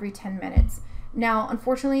document every 10 minutes. Now,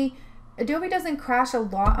 unfortunately, Adobe doesn't crash a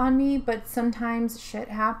lot on me, but sometimes shit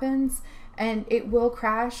happens and it will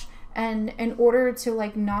crash. And in order to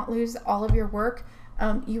like not lose all of your work,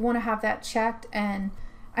 you want to have that checked. And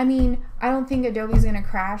I mean, I don't think Adobe's going to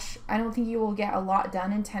crash. I don't think you will get a lot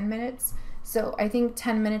done in 10 minutes. So I think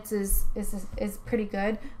 10 minutes is pretty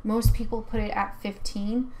good. Most people put it at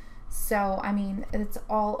 15. So, I mean, it's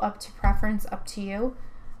all up to preference, up to you.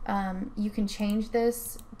 You can change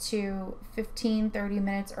this to 15, 30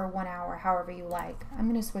 minutes, or 1 hour, however you like. I'm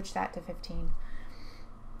going to switch that to 15.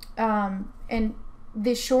 And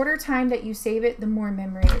the shorter time that you save it, the more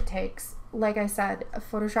memory it takes. Like I said,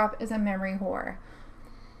 Photoshop is a memory whore.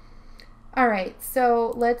 All right,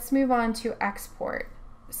 so let's move on to export.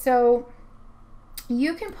 So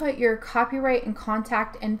you can put your copyright and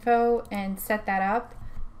contact info and set that up.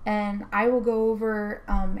 And I will go over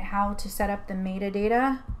how to set up the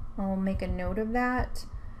metadata. I'll make a note of that.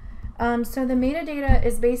 So the metadata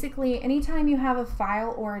is basically anytime you have a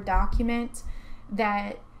file or a document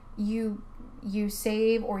that you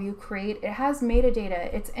save or you create, it has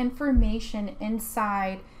metadata. It's information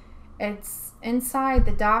inside. It's inside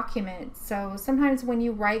the document. So sometimes when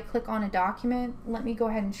you right click on a document, let me go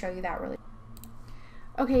ahead and show you that really.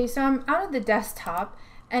 Okay, so I'm out of the desktop.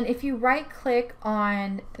 And if you right click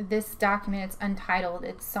on this document, it's untitled,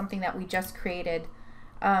 it's something that we just created,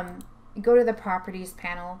 go to the properties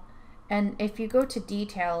panel, and if you go to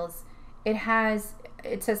details, it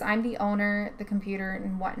says I'm the owner, the computer,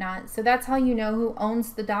 and whatnot. So that's how you know who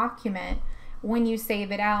owns the document. When you save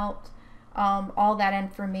it out, all that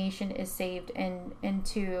information is saved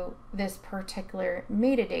into this particular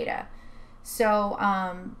metadata. So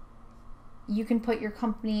you can put your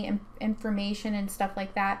company information and stuff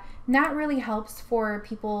like that. And that really helps for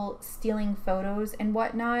people stealing photos and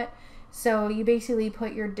whatnot. So you basically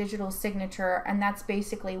put your digital signature, and that's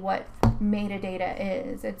basically what metadata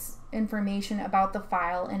is. It's information about the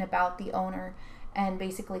file and about the owner, and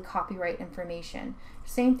basically copyright information.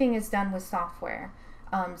 Same thing is done with software.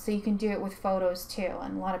 So you can do it with photos too,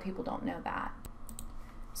 and a lot of people don't know that.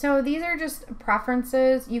 So these are just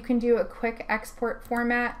preferences. You can do a quick export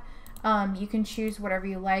format. You can choose whatever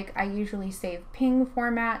you like. I usually save PNG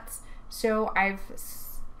formats, so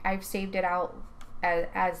I've saved it out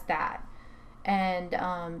as that. And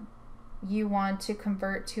you want to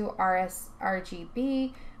convert to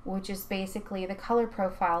RGB, which is basically the color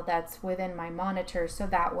profile that's within my monitor, so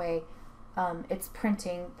that way it's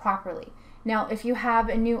printing properly. Now, if you have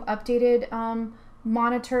a new updated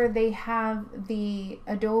monitor, they have the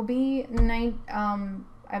Adobe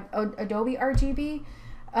RGB,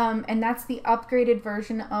 and that's the upgraded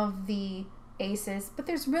version of the Asus, but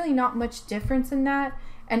there's really not much difference in that,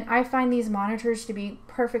 and I find these monitors to be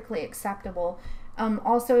perfectly acceptable.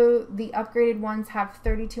 Also, the upgraded ones have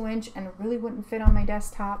 32-inch and really wouldn't fit on my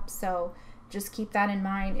desktop, so just keep that in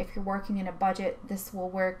mind. If you're working in a budget, this will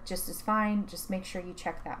work just as fine. Just make sure you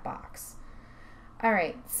check that box. All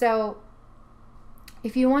right, so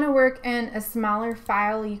if you want to work in a smaller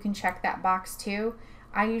file, you can check that box too.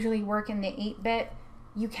 I usually work in the 8-bit.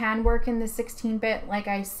 You can work in the 16-bit. Like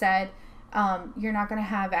I said, you're not going to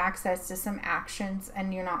have access to some actions,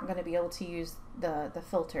 and you're not going to be able to use the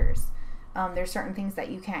filters. There's certain things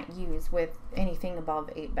that you can't use with anything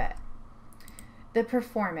above 8-bit. The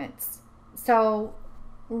performance. So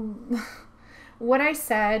what I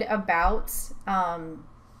said about,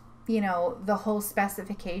 you know, the whole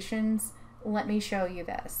specifications, let me show you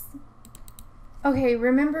this. Okay,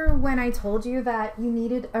 remember when I told you that you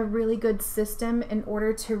needed a really good system in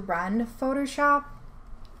order to run Photoshop?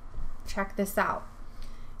 Check this out.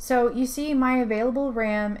 So you see my available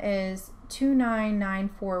RAM is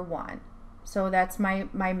 29941. So that's my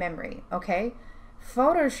memory, okay?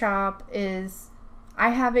 Photoshop is, I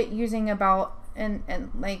have it using about and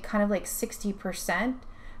like kind of like 60%,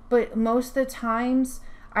 but most of the times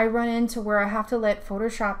I run into where I have to let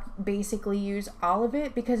Photoshop basically use all of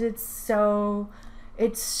it because it's so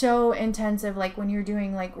intensive, like when you're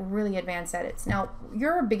doing like really advanced edits. Now,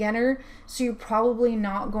 you're a beginner, so you're probably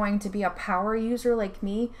not going to be a power user like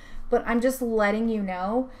me, but I'm just letting you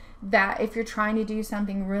know that if you're trying to do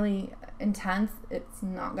something really intense, it's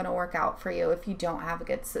not going to work out for you if you don't have a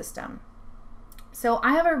good system. So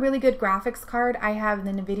I have a really good graphics card. I have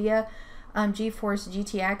the NVIDIA GeForce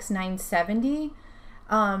GTX 970.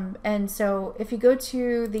 And so if you go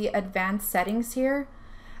to the advanced settings here,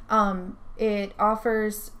 it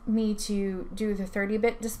offers me to do the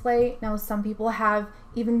 30-bit display. Now, some people have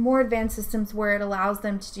even more advanced systems where it allows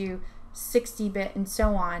them to do 60-bit and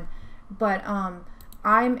so on. But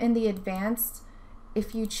I'm in the advanced.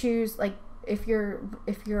 If you choose, like, if your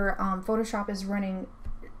Photoshop is running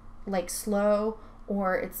like slow,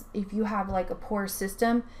 or if you have like a poor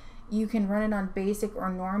system, you can run it on basic or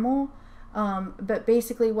normal. But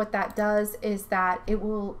basically what that does is that it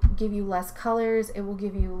will give you less colors, it will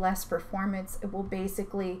give you less performance, it will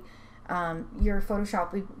basically, your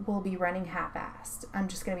Photoshop will be running half-assed. I'm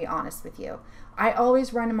just going to be honest with you. I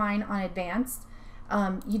always run mine on advanced.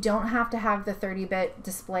 You don't have to have the 30-bit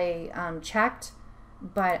display checked,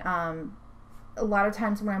 but a lot of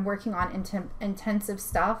times when I'm working on intensive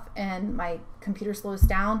stuff and my computer slows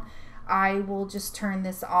down, I will just turn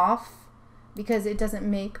this off because it doesn't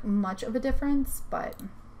make much of a difference, but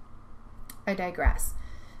I digress.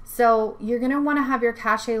 So you're going to want to have your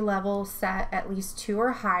cache level set at least 2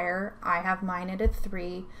 or higher. I have mine at a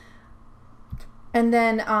 3. And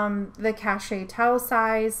then the cache tile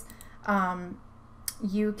size,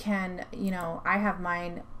 you can, you know, I have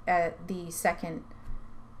mine at the second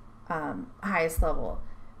highest level.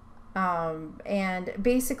 And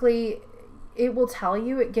basically it will tell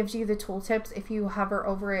you, it gives you the tooltips. If you hover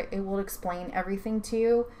over it, it will explain everything to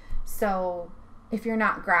you. So if you're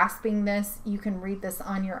not grasping this, you can read this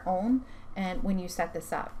on your own and when you set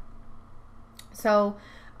this up. So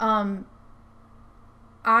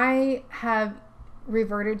I have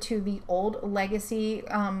reverted to the old legacy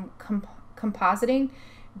compositing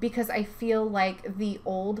because I feel like the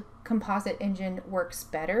old composite engine works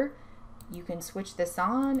better. You can switch this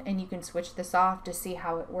on and you can switch this off to see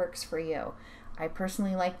how it works for you. I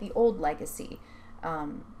personally like the old legacy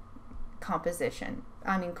compositing,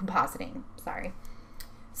 sorry.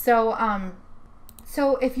 So,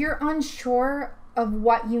 so if you're unsure of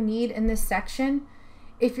what you need in this section,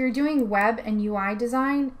 if you're doing web and UI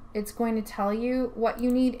design, it's going to tell you what you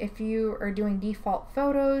need. If you are doing default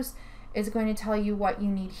photos, it's going to tell you what you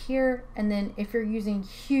need here. And then if you're using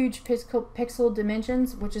huge pixel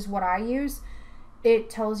dimensions, which is what I use, it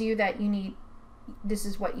tells you that you need, this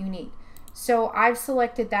is what you need. So I've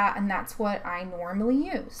selected that and that's what I normally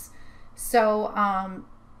use. So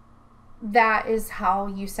that is how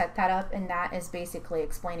you set that up, and that is basically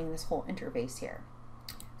explaining this whole interface here.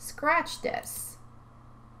 Scratch discs.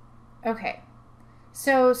 Okay,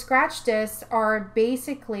 so scratch discs are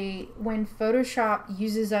basically when Photoshop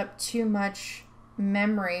uses up too much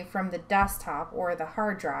memory from the desktop or the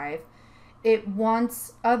hard drive, it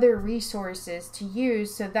wants other resources to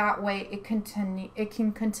use so that way it can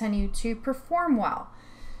continue to perform well.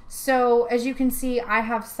 So as you can see, I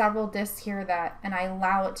have several disks here and I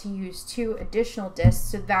allow it to use 2 additional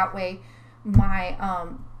disks so that way my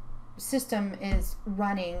system is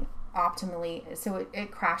running optimally, so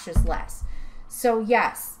it crashes less. So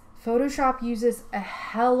yes, Photoshop uses a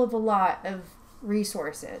hell of a lot of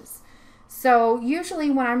resources. So usually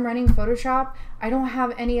when I'm running Photoshop, I don't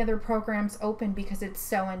have any other programs open because it's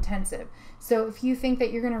so intensive. So if you think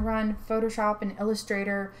that you're going to run Photoshop and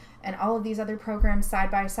Illustrator and all of these other programs side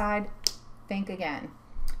by side, think again,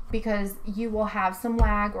 because you will have some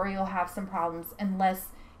lag or you'll have some problems unless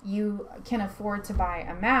you can afford to buy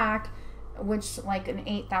a Mac, which like an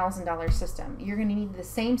 $8,000 system. You're going to need the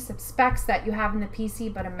same specs that you have in the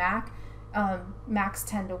PC, but a Mac. Macs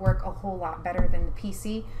tend to work a whole lot better than the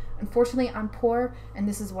PC. Unfortunately, I'm poor and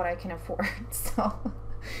this is what I can afford. So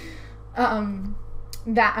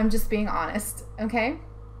that I'm just being honest. Okay.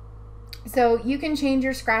 So you can change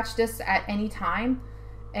your scratch discs at any time.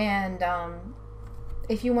 And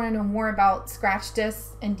if you want to know more about scratch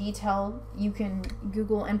discs in detail, you can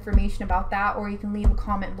Google information about that, or you can leave a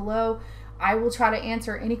comment below. I will try to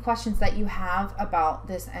answer any questions that you have about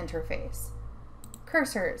this interface.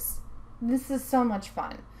 Cursors. This is so much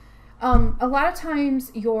fun. A lot of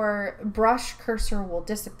times your brush cursor will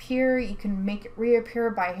disappear. You can make it reappear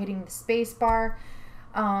by hitting the space bar.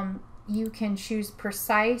 You can choose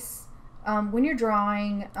precise. When you're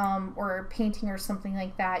drawing or painting or something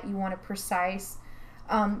like that, you want a precise.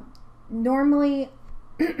 Normally,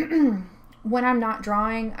 when I'm not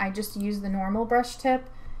drawing, I just use the normal brush tip.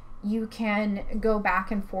 You can go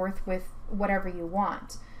back and forth with whatever you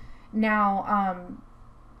want. Now,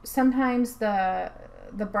 sometimes the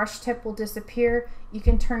brush tip will disappear. You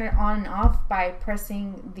can turn it on and off by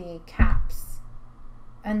pressing the caps.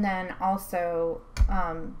 And then also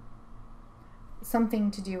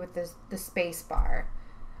something to do with the space bar.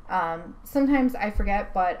 Sometimes I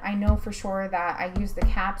forget, but I know for sure that I use the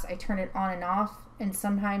caps, I turn it on and off, and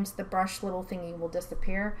sometimes the brush little thingy will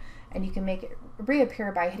disappear, and you can make it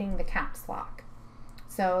reappear by hitting the caps lock.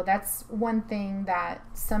 So that's one thing that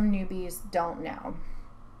some newbies don't know.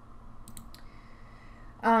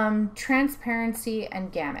 Transparency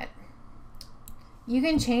and gamut. You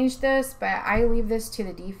can change this, but I leave this to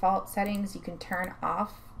the default settings. You can turn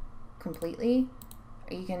off completely.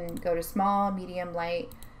 You can go to small, medium, light.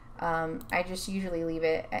 I just usually leave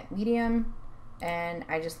it at medium, and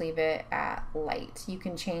I just leave it at light. You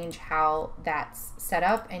can change how that's set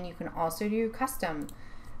up, and you can also do custom,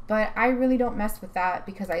 but I really don't mess with that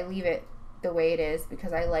because I leave it the way it is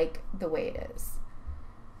because I like the way it is.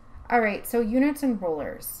 All right, so units and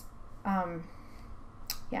rulers.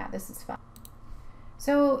 Yeah, this is fun.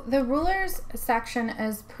 So the rulers section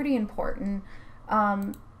is pretty important,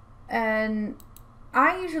 and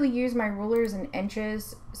I usually use my rulers in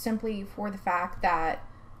inches simply for the fact that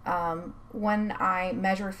when I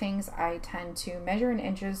measure things, I tend to measure in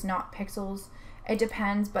inches, not pixels. It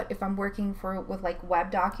depends, but if I'm working with like web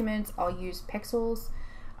documents, I'll use pixels.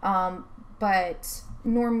 But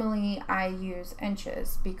normally I use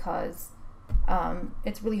inches because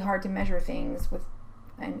it's really hard to measure things with,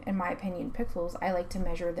 in my opinion, pixels. I like to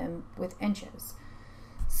measure them with inches.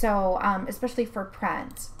 So especially for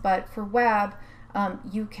print, but for web,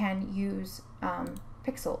 you can use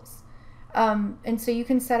pixels. And so you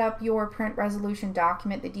can set up your print resolution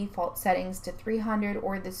document, the default settings to 300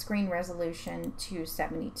 or the screen resolution to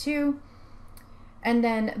 72. And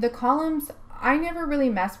then the columns, I never really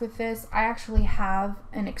mess with this. I actually have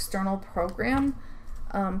an external program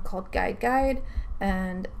called Guide,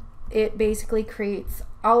 and it basically creates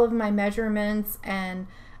all of my measurements and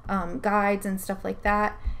guides and stuff like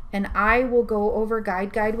that. And I will go over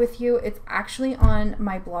Guide with you. It's actually on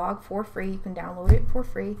my blog for free. You can download it for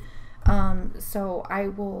free. So I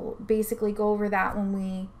will basically go over that when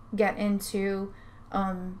we get into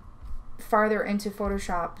farther into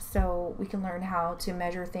Photoshop, so we can learn how to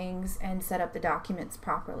measure things and set up the documents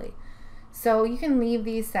properly. So you can leave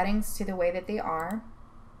these settings to the way that they are.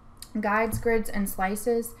 Guides, grids, and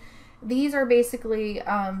slices. These are basically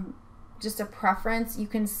just a preference. You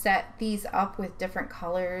can set these up with different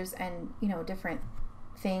colors and, you know, different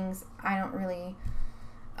things. I don't really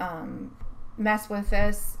mess with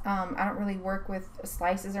this. I don't really work with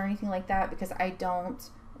slices or anything like that because I don't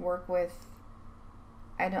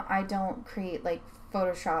I don't create like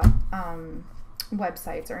Photoshop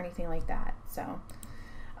websites or anything like that. So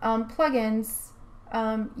plugins,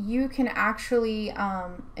 you can actually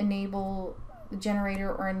enable the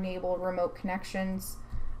generator or enable remote connections.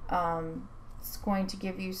 It's going to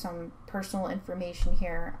give you some personal information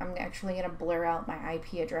here. I'm actually going to blur out my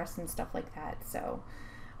IP address and stuff like that. So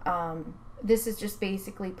this is just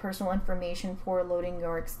basically personal information for loading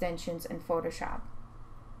your extensions in Photoshop.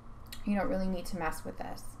 You don't really need to mess with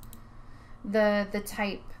this. The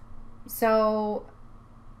type. So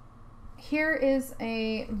here is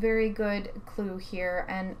a very good clue here,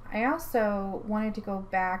 and I also wanted to go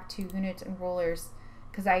back to units and rulers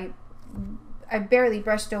because I barely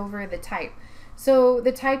brushed over the type. So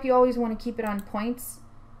the type, you always want to keep it on points,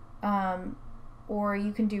 or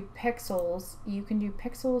you can do pixels. You can do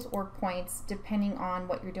pixels or points depending on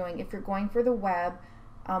what you're doing. If you're going for the web,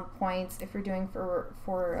 points. If you're doing for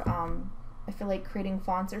I feel like creating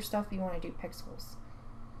fonts or stuff, you want to do pixels.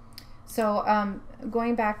 So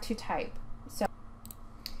going back to type.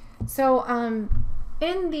 So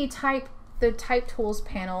in the type tools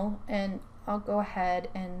panel, and I'll go ahead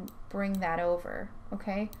and bring that over.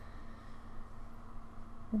 Okay,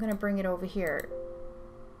 I'm gonna bring it over here,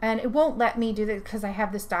 and it won't let me do this because I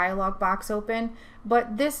have this dialog box open,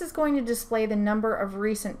 but this is going to display the number of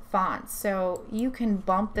recent fonts. So you can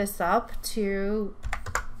bump this up to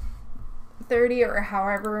 30 or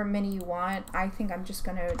however many you want. I think I'm just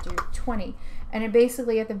gonna do 20, and it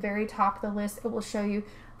basically at the very top of the list, it will show you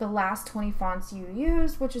the last 20 fonts you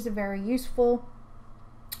used, which is very useful.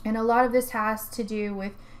 And a lot of this has to do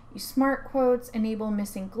with use smart quotes, enable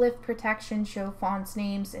missing glyph protection, show fonts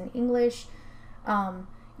names in English,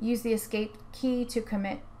 use the escape key to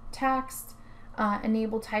commit text,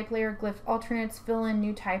 enable type layer glyph alternates, fill in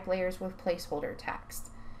new type layers with placeholder text.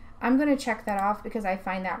 I'm going to check that off because I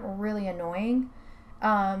find that really annoying.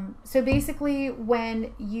 So basically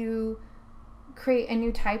when you create a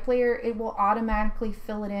new type layer, it will automatically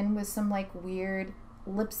fill it in with some like weird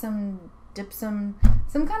lipsum, dipsum,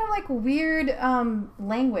 some kind of like weird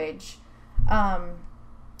language. I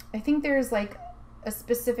think there's like a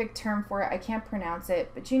specific term for it. I can't pronounce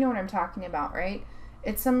it, but you know what I'm talking about, right?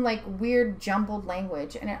 It's some like weird jumbled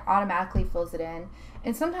language, and it automatically fills it in.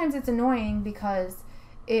 And sometimes it's annoying because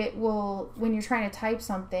it will, when you're trying to type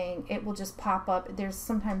something, it will just pop up. There's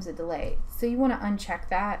sometimes a delay. So you want to uncheck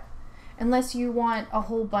that, unless you want a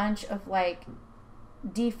whole bunch of like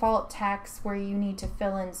default text where you need to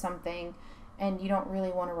fill in something and you don't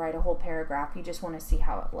really want to write a whole paragraph. You just want to see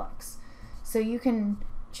how it looks. So you can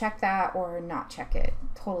check that or not check it.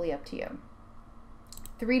 Totally up to you.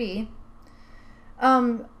 3D.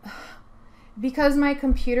 Because my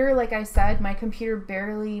computer, like I said, my computer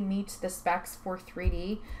barely meets the specs for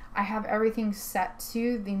 3D. I have everything set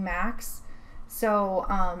to the max. So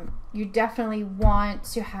you definitely want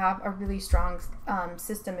to have a really strong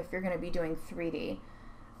system if you're going to be doing 3D.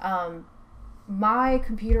 My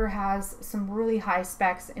computer has some really high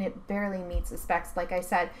specs and it barely meets the specs. Like I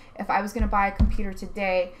said, if I was going to buy a computer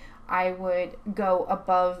today, I would go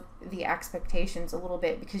above the expectations a little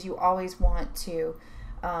bit, because you always want to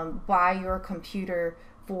buy your computer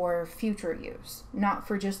for future use, not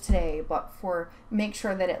for just today, but for make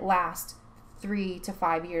sure that it lasts 3 to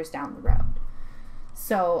 5 years down the road.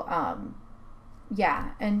 So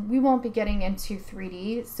yeah, and we won't be getting into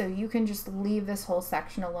 3D, so you can just leave this whole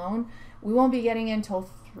section alone. We won't be getting into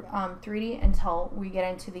 3D until we get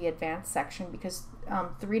into the advanced section, because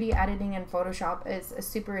 3D editing in Photoshop is a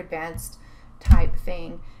super advanced type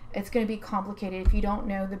thing. It's going to be complicated. If you don't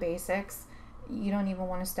know the basics, you don't even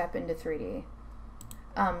want to step into 3D.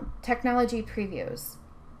 Technology previews.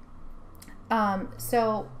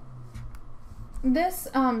 So this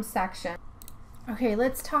section, okay,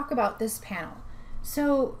 let's talk about this panel.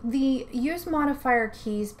 So the use modifier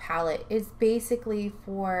keys palette is basically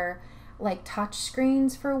for like touch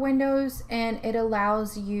screens for Windows, and it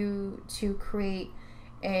allows you to create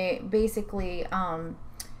a basically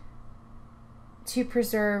to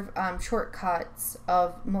preserve shortcuts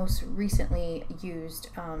of most recently used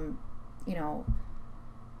you know,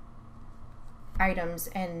 items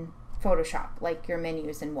in Photoshop, like your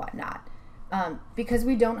menus and whatnot. Because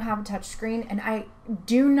we don't have a touch screen, and I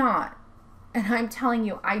do not, and I'm telling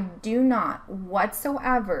you, I do not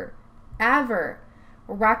whatsoever ever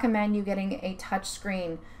recommend you getting a touch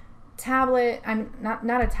screen tablet. I'm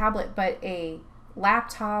not a tablet, but a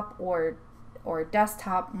laptop or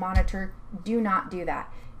desktop monitor. Do not do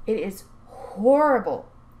that. It is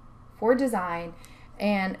horrible for design,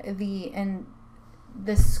 and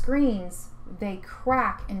the screens, they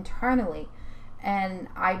crack internally, and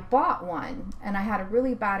I bought one and I had a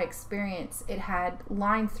really bad experience. It had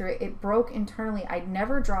lines through it. It broke internally. I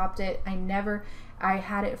never dropped it. I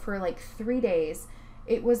had it for like 3 days.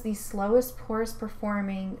 It was the slowest, poorest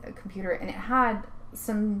performing computer, and it had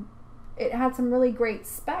some really great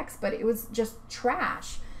specs, but it was just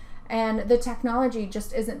trash. And the technology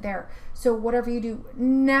just isn't there. So whatever you do,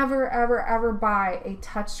 never, ever, ever buy a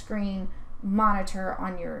touchscreen monitor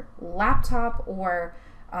on your laptop or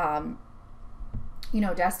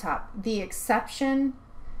desktop. The exception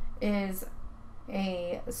is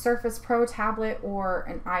a Surface Pro tablet or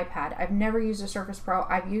an iPad. I've never used a Surface Pro.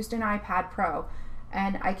 I've used an iPad Pro,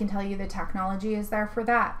 and I can tell you the technology is there for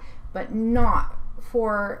that, but not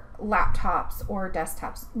for laptops or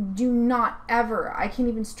desktops. Do not ever, I can't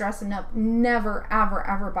even stress enough, never, ever,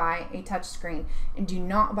 ever buy a touchscreen, and do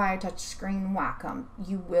not buy a touchscreen Wacom.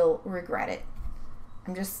 You will regret it.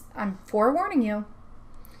 I'm forewarning you.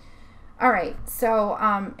 All right, so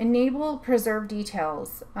enable preserve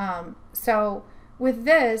details. So with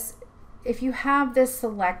this, if you have this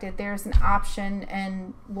selected, there's an option,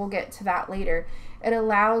 and we'll get to that later. It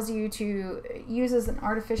allows you to use as an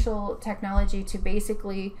artificial technology to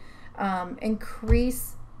basically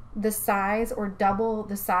increase the size or double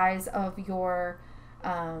the size of your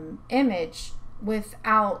image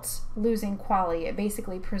without losing quality. It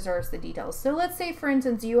basically preserves the details. So let's say, for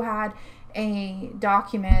instance, you had a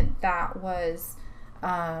document that was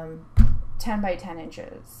 10 by 10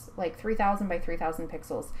 inches, like 3000 by 3000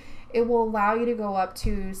 pixels. It will allow you to go up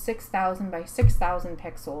to 6000 by 6000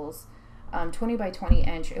 pixels, 20 by 20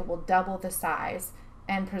 inch. It will double the size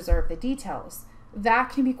and preserve the details. That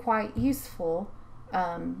can be quite useful.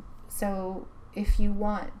 So if you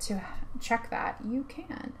want to check that, you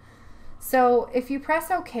can. So if you press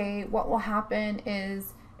OK, what will happen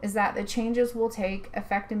is that the changes will take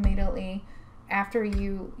effect immediately after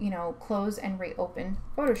you close and reopen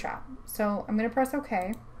Photoshop. So I'm going to press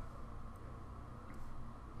OK.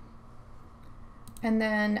 And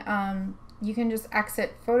then you can just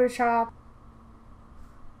exit Photoshop.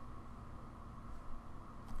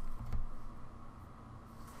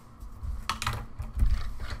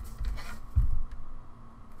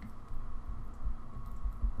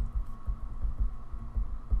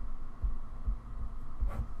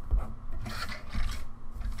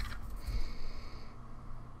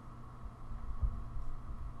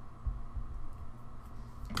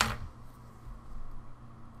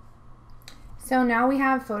 So now we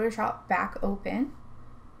have Photoshop back open,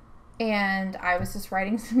 and I was just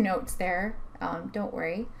writing some notes there, don't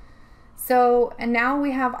worry. So, and now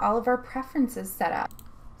we have all of our preferences set up.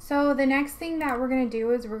 So the next thing that we're going to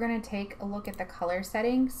do is we're going to take a look at the color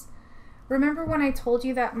settings. Remember when I told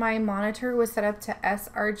you that my monitor was set up to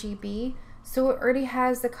sRGB? So it already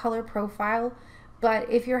has the color profile, but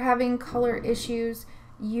if you're having color issues,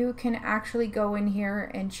 you can actually go in here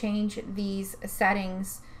and change these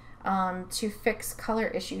settings to fix color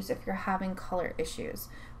issues if you're having color issues.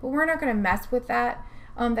 But we're not going to mess with that.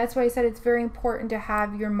 That's why I said it's very important to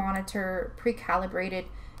have your monitor pre-calibrated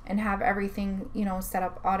and have everything set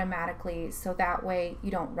up automatically, so that way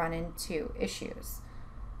you don't run into issues.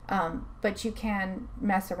 But you can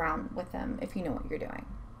mess around with them if you know what you're doing.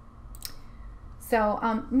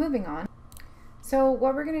 So moving on. So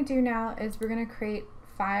what we're going to do now is we're going to create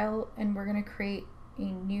file, and we're going to create a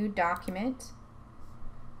new document.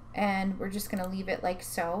 And we're just going to leave it like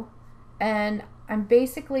so. And I'm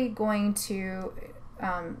basically going to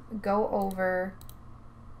go over,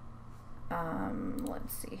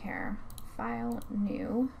 let's see here, file,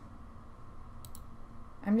 new.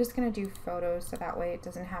 I'm just going to do photos so that way it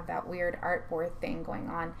doesn't have that weird artboard thing going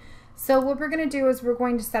on. So what we're going to do is we're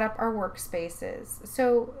going to set up our workspaces.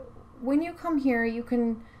 So when you come here, you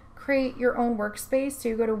can create your own workspace. So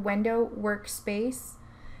you go to Window, Workspace,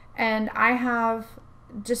 and I have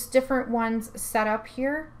just different ones set up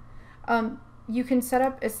here. You can set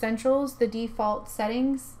up Essentials, the default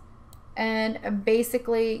settings, and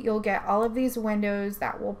basically you'll get all of these windows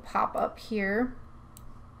that will pop up here,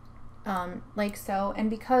 like so. And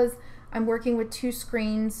because I'm working with two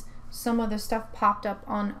screens, some of the stuff popped up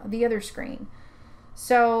on the other screen.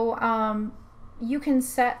 So you can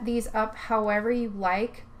set these up however you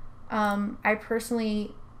like. I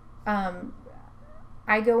personally,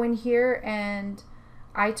 I go in here and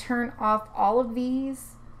I turn off all of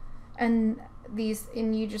these, and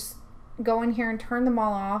you just go in here and turn them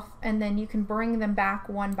all off, and then you can bring them back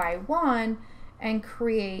one by one and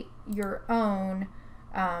create your own,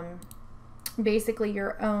 basically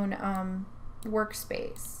your own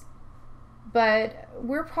workspace. But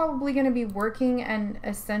we're probably going to be working in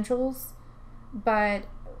Essentials, but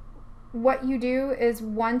what you do is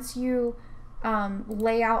once you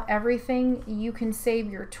lay out everything. You can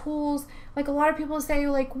save your tools. Like a lot of people say,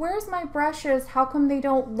 like, where's my brushes? How come they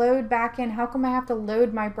don't load back in? How come I have to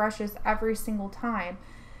load my brushes every single time?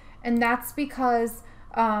 And that's because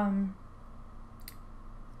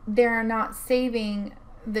they're not saving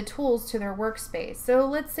the tools to their workspace. So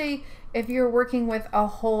let's say if you're working with a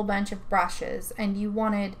whole bunch of brushes and you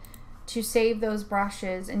wanted to save those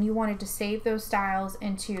brushes and you wanted to save those styles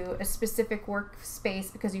into a specific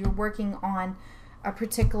workspace because you're working on a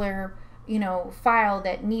particular, you know, file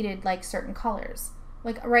that needed like certain colors.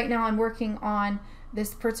 Like right now I'm working on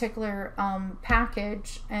this particular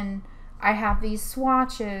package, and I have these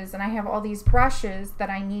swatches and I have all these brushes that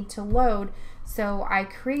I need to load. So I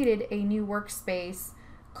created a new workspace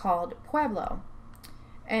called Pueblo.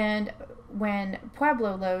 And when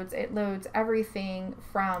Pueblo loads, it loads everything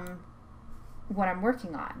from what I'm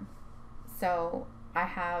working on. So I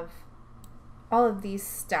have all of these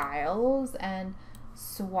styles and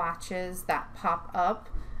swatches that pop up,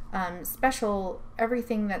 special,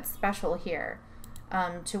 everything that's special here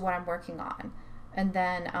to what I'm working on. And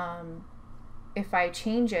then if I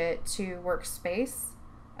change it to workspace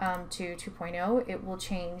to 2.0, it will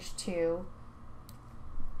change to,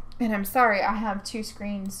 and I'm sorry, I have two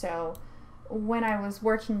screens, so when I was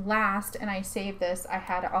working last and I saved this, I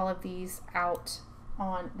had all of these out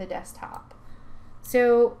on the desktop.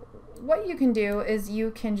 So what you can do is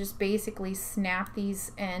you can just basically snap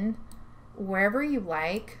these in wherever you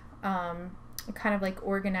like, kind of like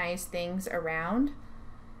organize things around,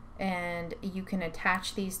 and you can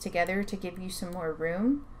attach these together to give you some more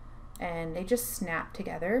room, and they just snap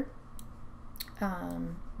together.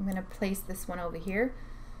 I'm going to place this one over here.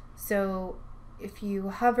 So if you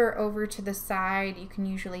hover over to the side, you can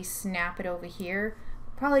usually snap it over here.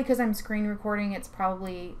 Probably because I'm screen recording, it's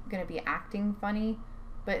probably going to be acting funny,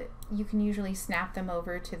 but you can usually snap them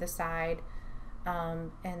over to the side,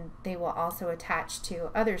 and they will also attach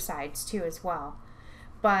to other sides too as well.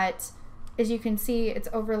 But as you can see, it's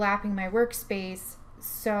overlapping my workspace,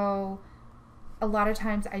 so a lot of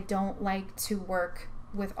times I don't like to work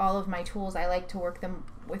with all of my tools. I like to work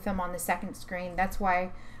with them on the second screen. That's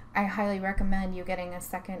why I highly recommend you getting a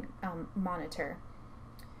second monitor.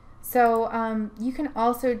 So you can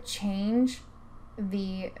also change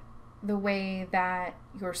the way that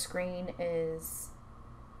your screen is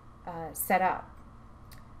set up.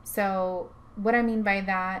 So what I mean by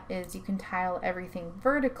that is you can tile everything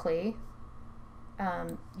vertically.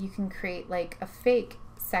 You can create like a fake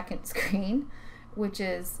second screen, which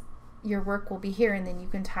is your work will be here, and then you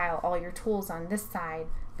can tile all your tools on this side,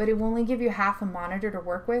 but it will only give you half a monitor to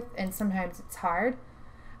work with, and sometimes it's hard.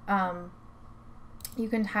 You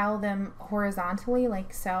can tile them horizontally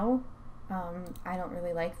like so. I don't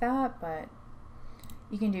really like that, but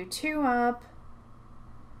you can do two up,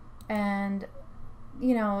 and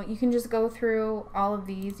you know, you can just go through all of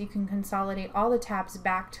these. You can consolidate all the tabs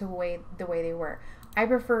back to the way they were. I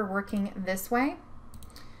prefer working this way,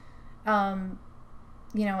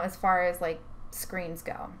 you know, as far as like screens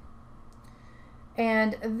go.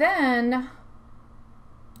 And then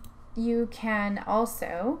you can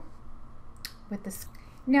also, with this,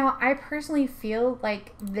 now I personally feel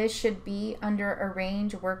like this should be under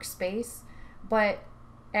Arrange Workspace, but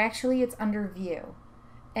actually it's under View.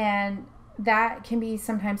 And that can be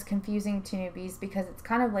sometimes confusing to newbies because it's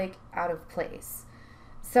kind of like out of place.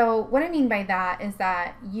 So what I mean by that is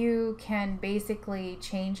that you can basically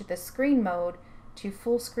change the screen mode to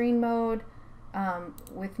full screen mode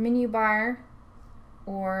with menu bar,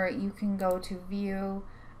 or you can go to View,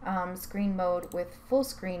 screen mode with full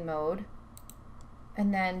screen mode,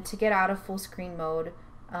 and then to get out of full screen mode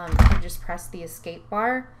you can just press the escape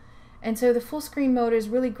bar. And so the full screen mode is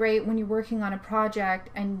really great when you're working on a project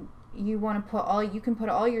and you want to put you can put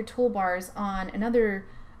all your toolbars on another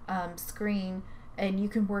screen, and you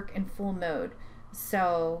can work in full mode.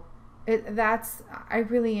 So I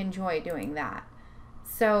really enjoy doing that.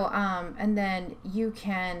 So and then you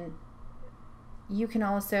can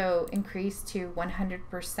also increase to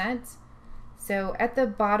 100%. So at the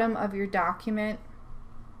bottom of your document,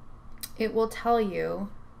 it will tell you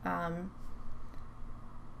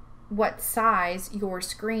what size your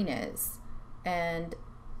screen is and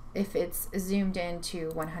if it's zoomed in to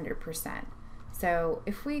 100%. So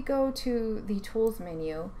if we go to the Tools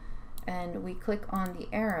menu and we click on the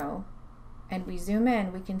arrow and we zoom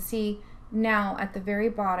in, we can see now at the very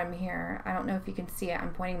bottom here, I don't know if you can see it,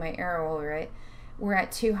 I'm pointing my arrow over it, we're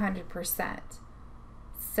at 200%.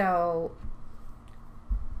 So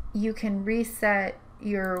you can reset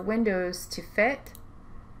your windows to fit,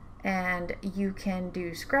 and you can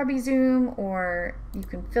do scrubby zoom, or you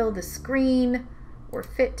can fill the screen or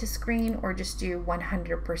fit to screen, or just do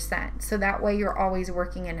 100%. So that way you're always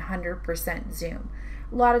working in 100% zoom.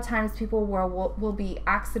 A lot of times people will be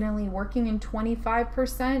accidentally working in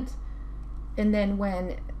 25%, and then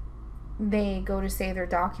when they go to save their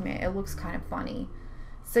document, it looks kind of funny.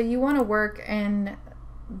 So you want to work in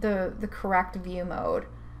the correct view mode.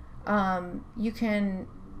 You can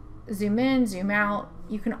zoom in, zoom out.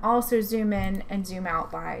 You can also zoom in and zoom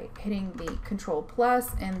out by hitting the Control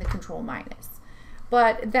plus and the Control minus.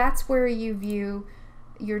 But that's where you view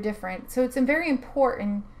your different. So it's very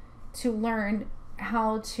important to learn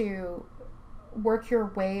how to work your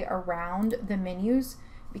way around the menus,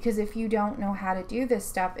 because if you don't know how to do this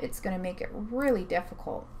stuff, it's going to make it really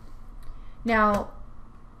difficult. Now,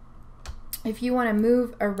 if you want to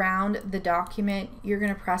move around the document, you're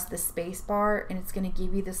going to press the space bar and it's going to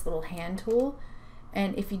give you this little hand tool.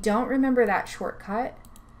 And if you don't remember that shortcut,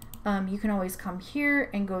 you can always come here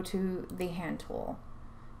and go to the hand tool.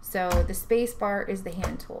 So the space bar is the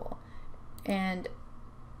hand tool. And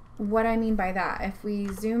what I mean by that, if we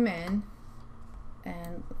zoom in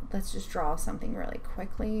and let's just draw something really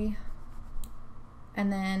quickly,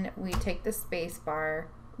 and then we take the space bar,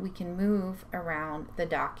 we can move around the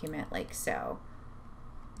document like so.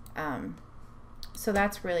 So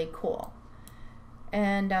that's really cool.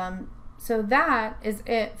 And so that is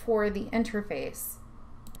it for the interface.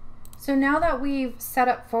 So now that we've set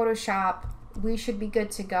up Photoshop, we should be good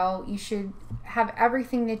to go. You should have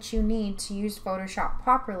everything that you need to use Photoshop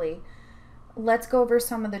properly. Let's go over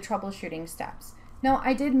some of the troubleshooting steps. Now,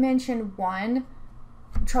 I did mention one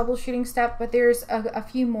troubleshooting step, but there's a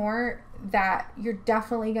few more that you're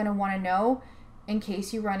definitely going to want to know in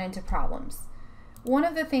case you run into problems. One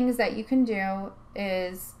of the things that you can do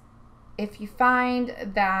is, if you find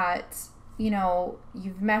that, you know,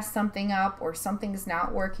 you've messed something up or something's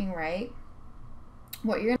not working right,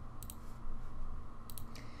 what you're going to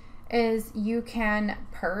is you can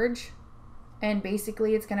purge, and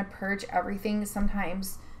basically it's going to purge everything.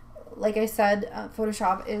 Sometimes, like I said,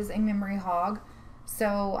 Photoshop is a memory hog,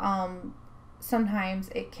 so sometimes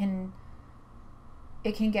it can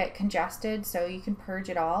get congested, so you can purge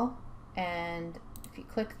it all. And if you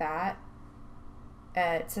click that,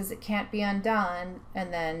 it says it can't be undone,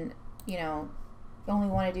 and then, you know, you only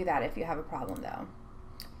want to do that if you have a problem though.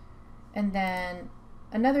 And then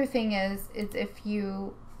another thing is if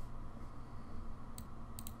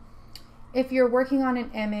you're working on an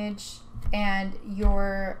image and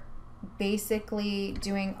you're basically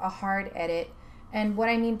doing a hard edit, and what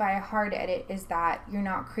I mean by a hard edit is that you're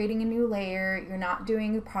not creating a new layer, you're not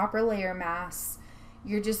doing proper layer masks,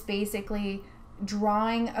 you're just basically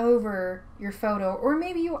drawing over your photo, or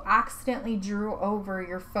maybe you accidentally drew over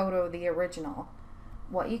your photo, the original.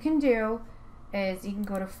 What you can do is you can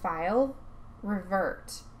go to File,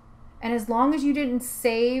 Revert, and as long as you didn't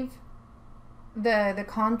save the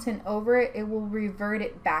content over it, it will revert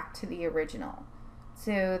it back to the original.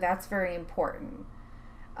 So that's very important.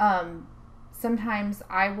 Sometimes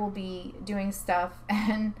I will be doing stuff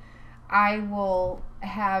and I will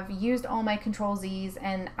have used all my Control Z's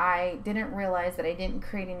and I didn't realize that I didn't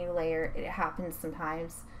create a new layer. It happens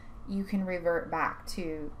sometimes. You can revert back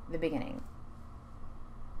to the beginning.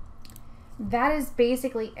 That is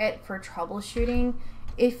basically it for troubleshooting.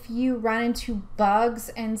 If you run into bugs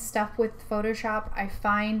and stuff with Photoshop, I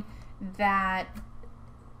find that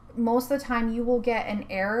most of the time you will get an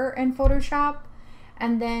error in Photoshop,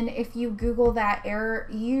 and then if you Google that error,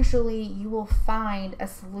 usually you will find a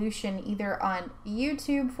solution either on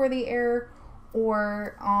YouTube for the error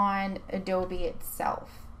or on Adobe itself.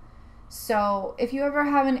 So if you ever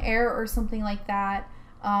have an error or something like that,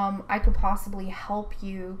 I could possibly help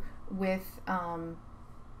you with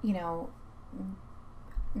you know,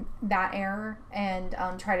 that error, and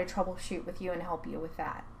try to troubleshoot with you and help you with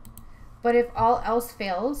that. But if all else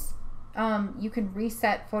fails, you can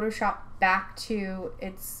reset Photoshop back to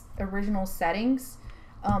its original settings.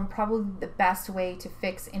 Probably the best way to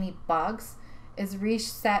fix any bugs is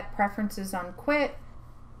reset preferences on quit,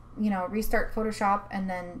 you know, restart Photoshop and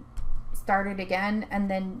then start it again, and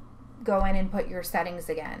then go in and put your settings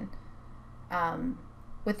again.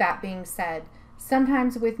 With that being said,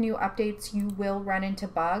 sometimes with new updates you will run into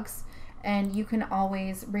bugs, and you can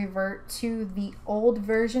always revert to the old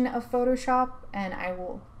version of Photoshop, and I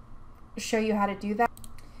will show you how to do that.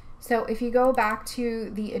 So if you go back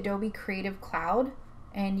to the Adobe Creative Cloud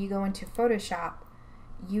and you go into Photoshop,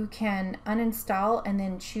 you can uninstall and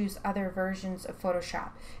then choose other versions of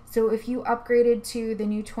Photoshop. So if you upgraded to the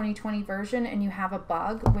new 2020 version and you have a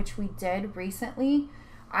bug, which we did recently,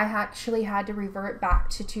 I actually had to revert back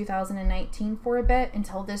to 2019 for a bit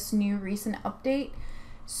until this new recent update.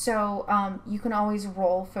 So you can always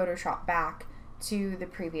roll Photoshop back to the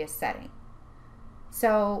previous setting.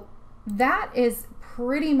 So that is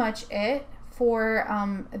pretty much it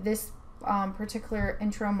for this particular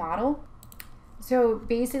intro model. So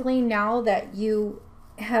basically, now that you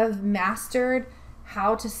have mastered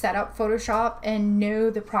how to set up Photoshop and know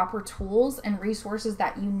the proper tools and resources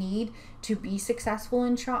that you need to be successful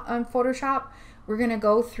in Photoshop, we're going to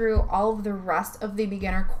go through all of the rest of the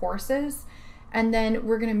beginner courses, and then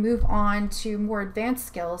we're going to move on to more advanced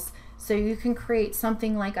skills so you can create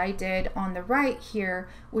something like I did on the right here,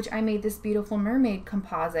 which I made this beautiful mermaid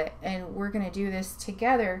composite, and we're going to do this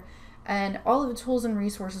together, and all of the tools and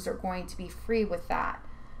resources are going to be free with that.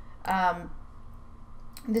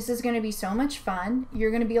 This is going to be so much fun.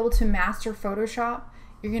 You're going to be able to master Photoshop.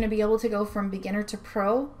 You're going to be able to go from beginner to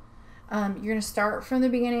pro. You're going to start from the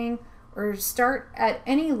beginning or start at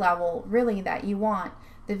any level really that you want.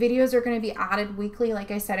 The videos are going to be added weekly.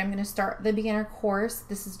 Like I said, I'm going to start the beginner course.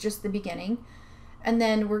 This is just the beginning. And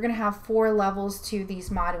then we're going to have 4 levels to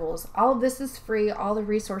these modules. All of this is free. All the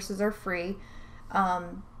resources are free.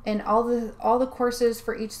 And all the courses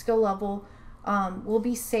for each skill level will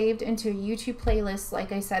be saved into a YouTube playlist,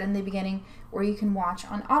 like I said in the beginning, where you can watch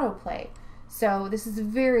on autoplay. So this is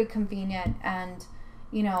very convenient and,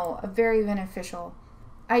 you know, very beneficial.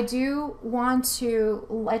 I do want to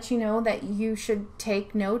let you know that you should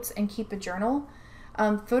take notes and keep a journal.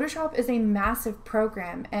 Photoshop is a massive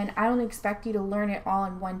program, and I don't expect you to learn it all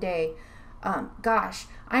in one day. Gosh,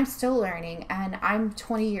 I'm still learning, and I'm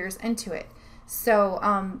 20 years into it.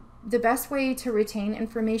 So the best way to retain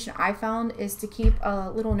information I found is to keep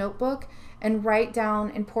a little notebook and write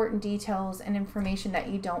down important details and information that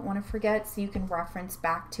you don't want to forget so you can reference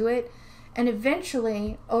back to it. And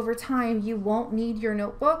eventually, over time, you won't need your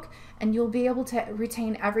notebook and you'll be able to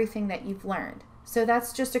retain everything that you've learned. So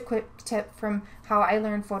that's just a quick tip from how I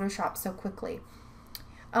learned Photoshop so quickly.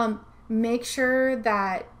 Make sure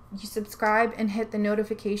that you subscribe and hit the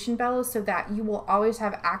notification bell so that you will always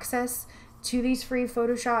have access to these free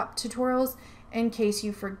Photoshop tutorials in case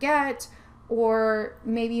you forget, or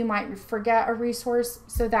maybe you might forget a resource,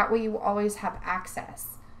 so that way you will always have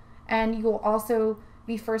access. And you will also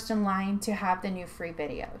be first in line to have the new free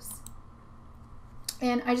videos.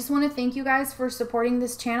 And I just want to thank you guys for supporting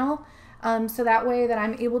this channel, so that way that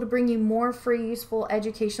I'm able to bring you more free, useful,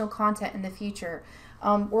 educational content in the future.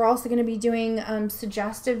 We're also going to be doing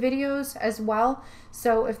suggestive videos as well.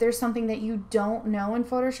 So if there's something that you don't know in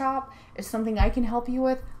Photoshop, if something I can help you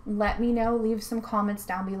with, let me know. Leave some comments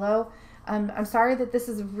down below. I'm sorry that this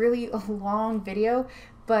is really a long video,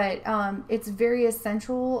 but it's very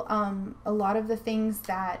essential. A lot of the things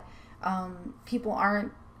that people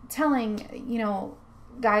aren't telling, you know,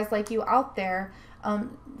 guys like you out there,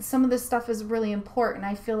 some of this stuff is really important.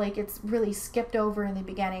 I feel like it's really skipped over in the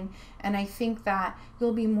beginning, and I think that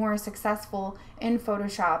you'll be more successful in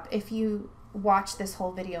Photoshop if you watch this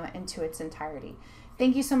whole video into its entirety.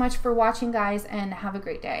 Thank you so much for watching, guys, and have a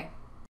great day.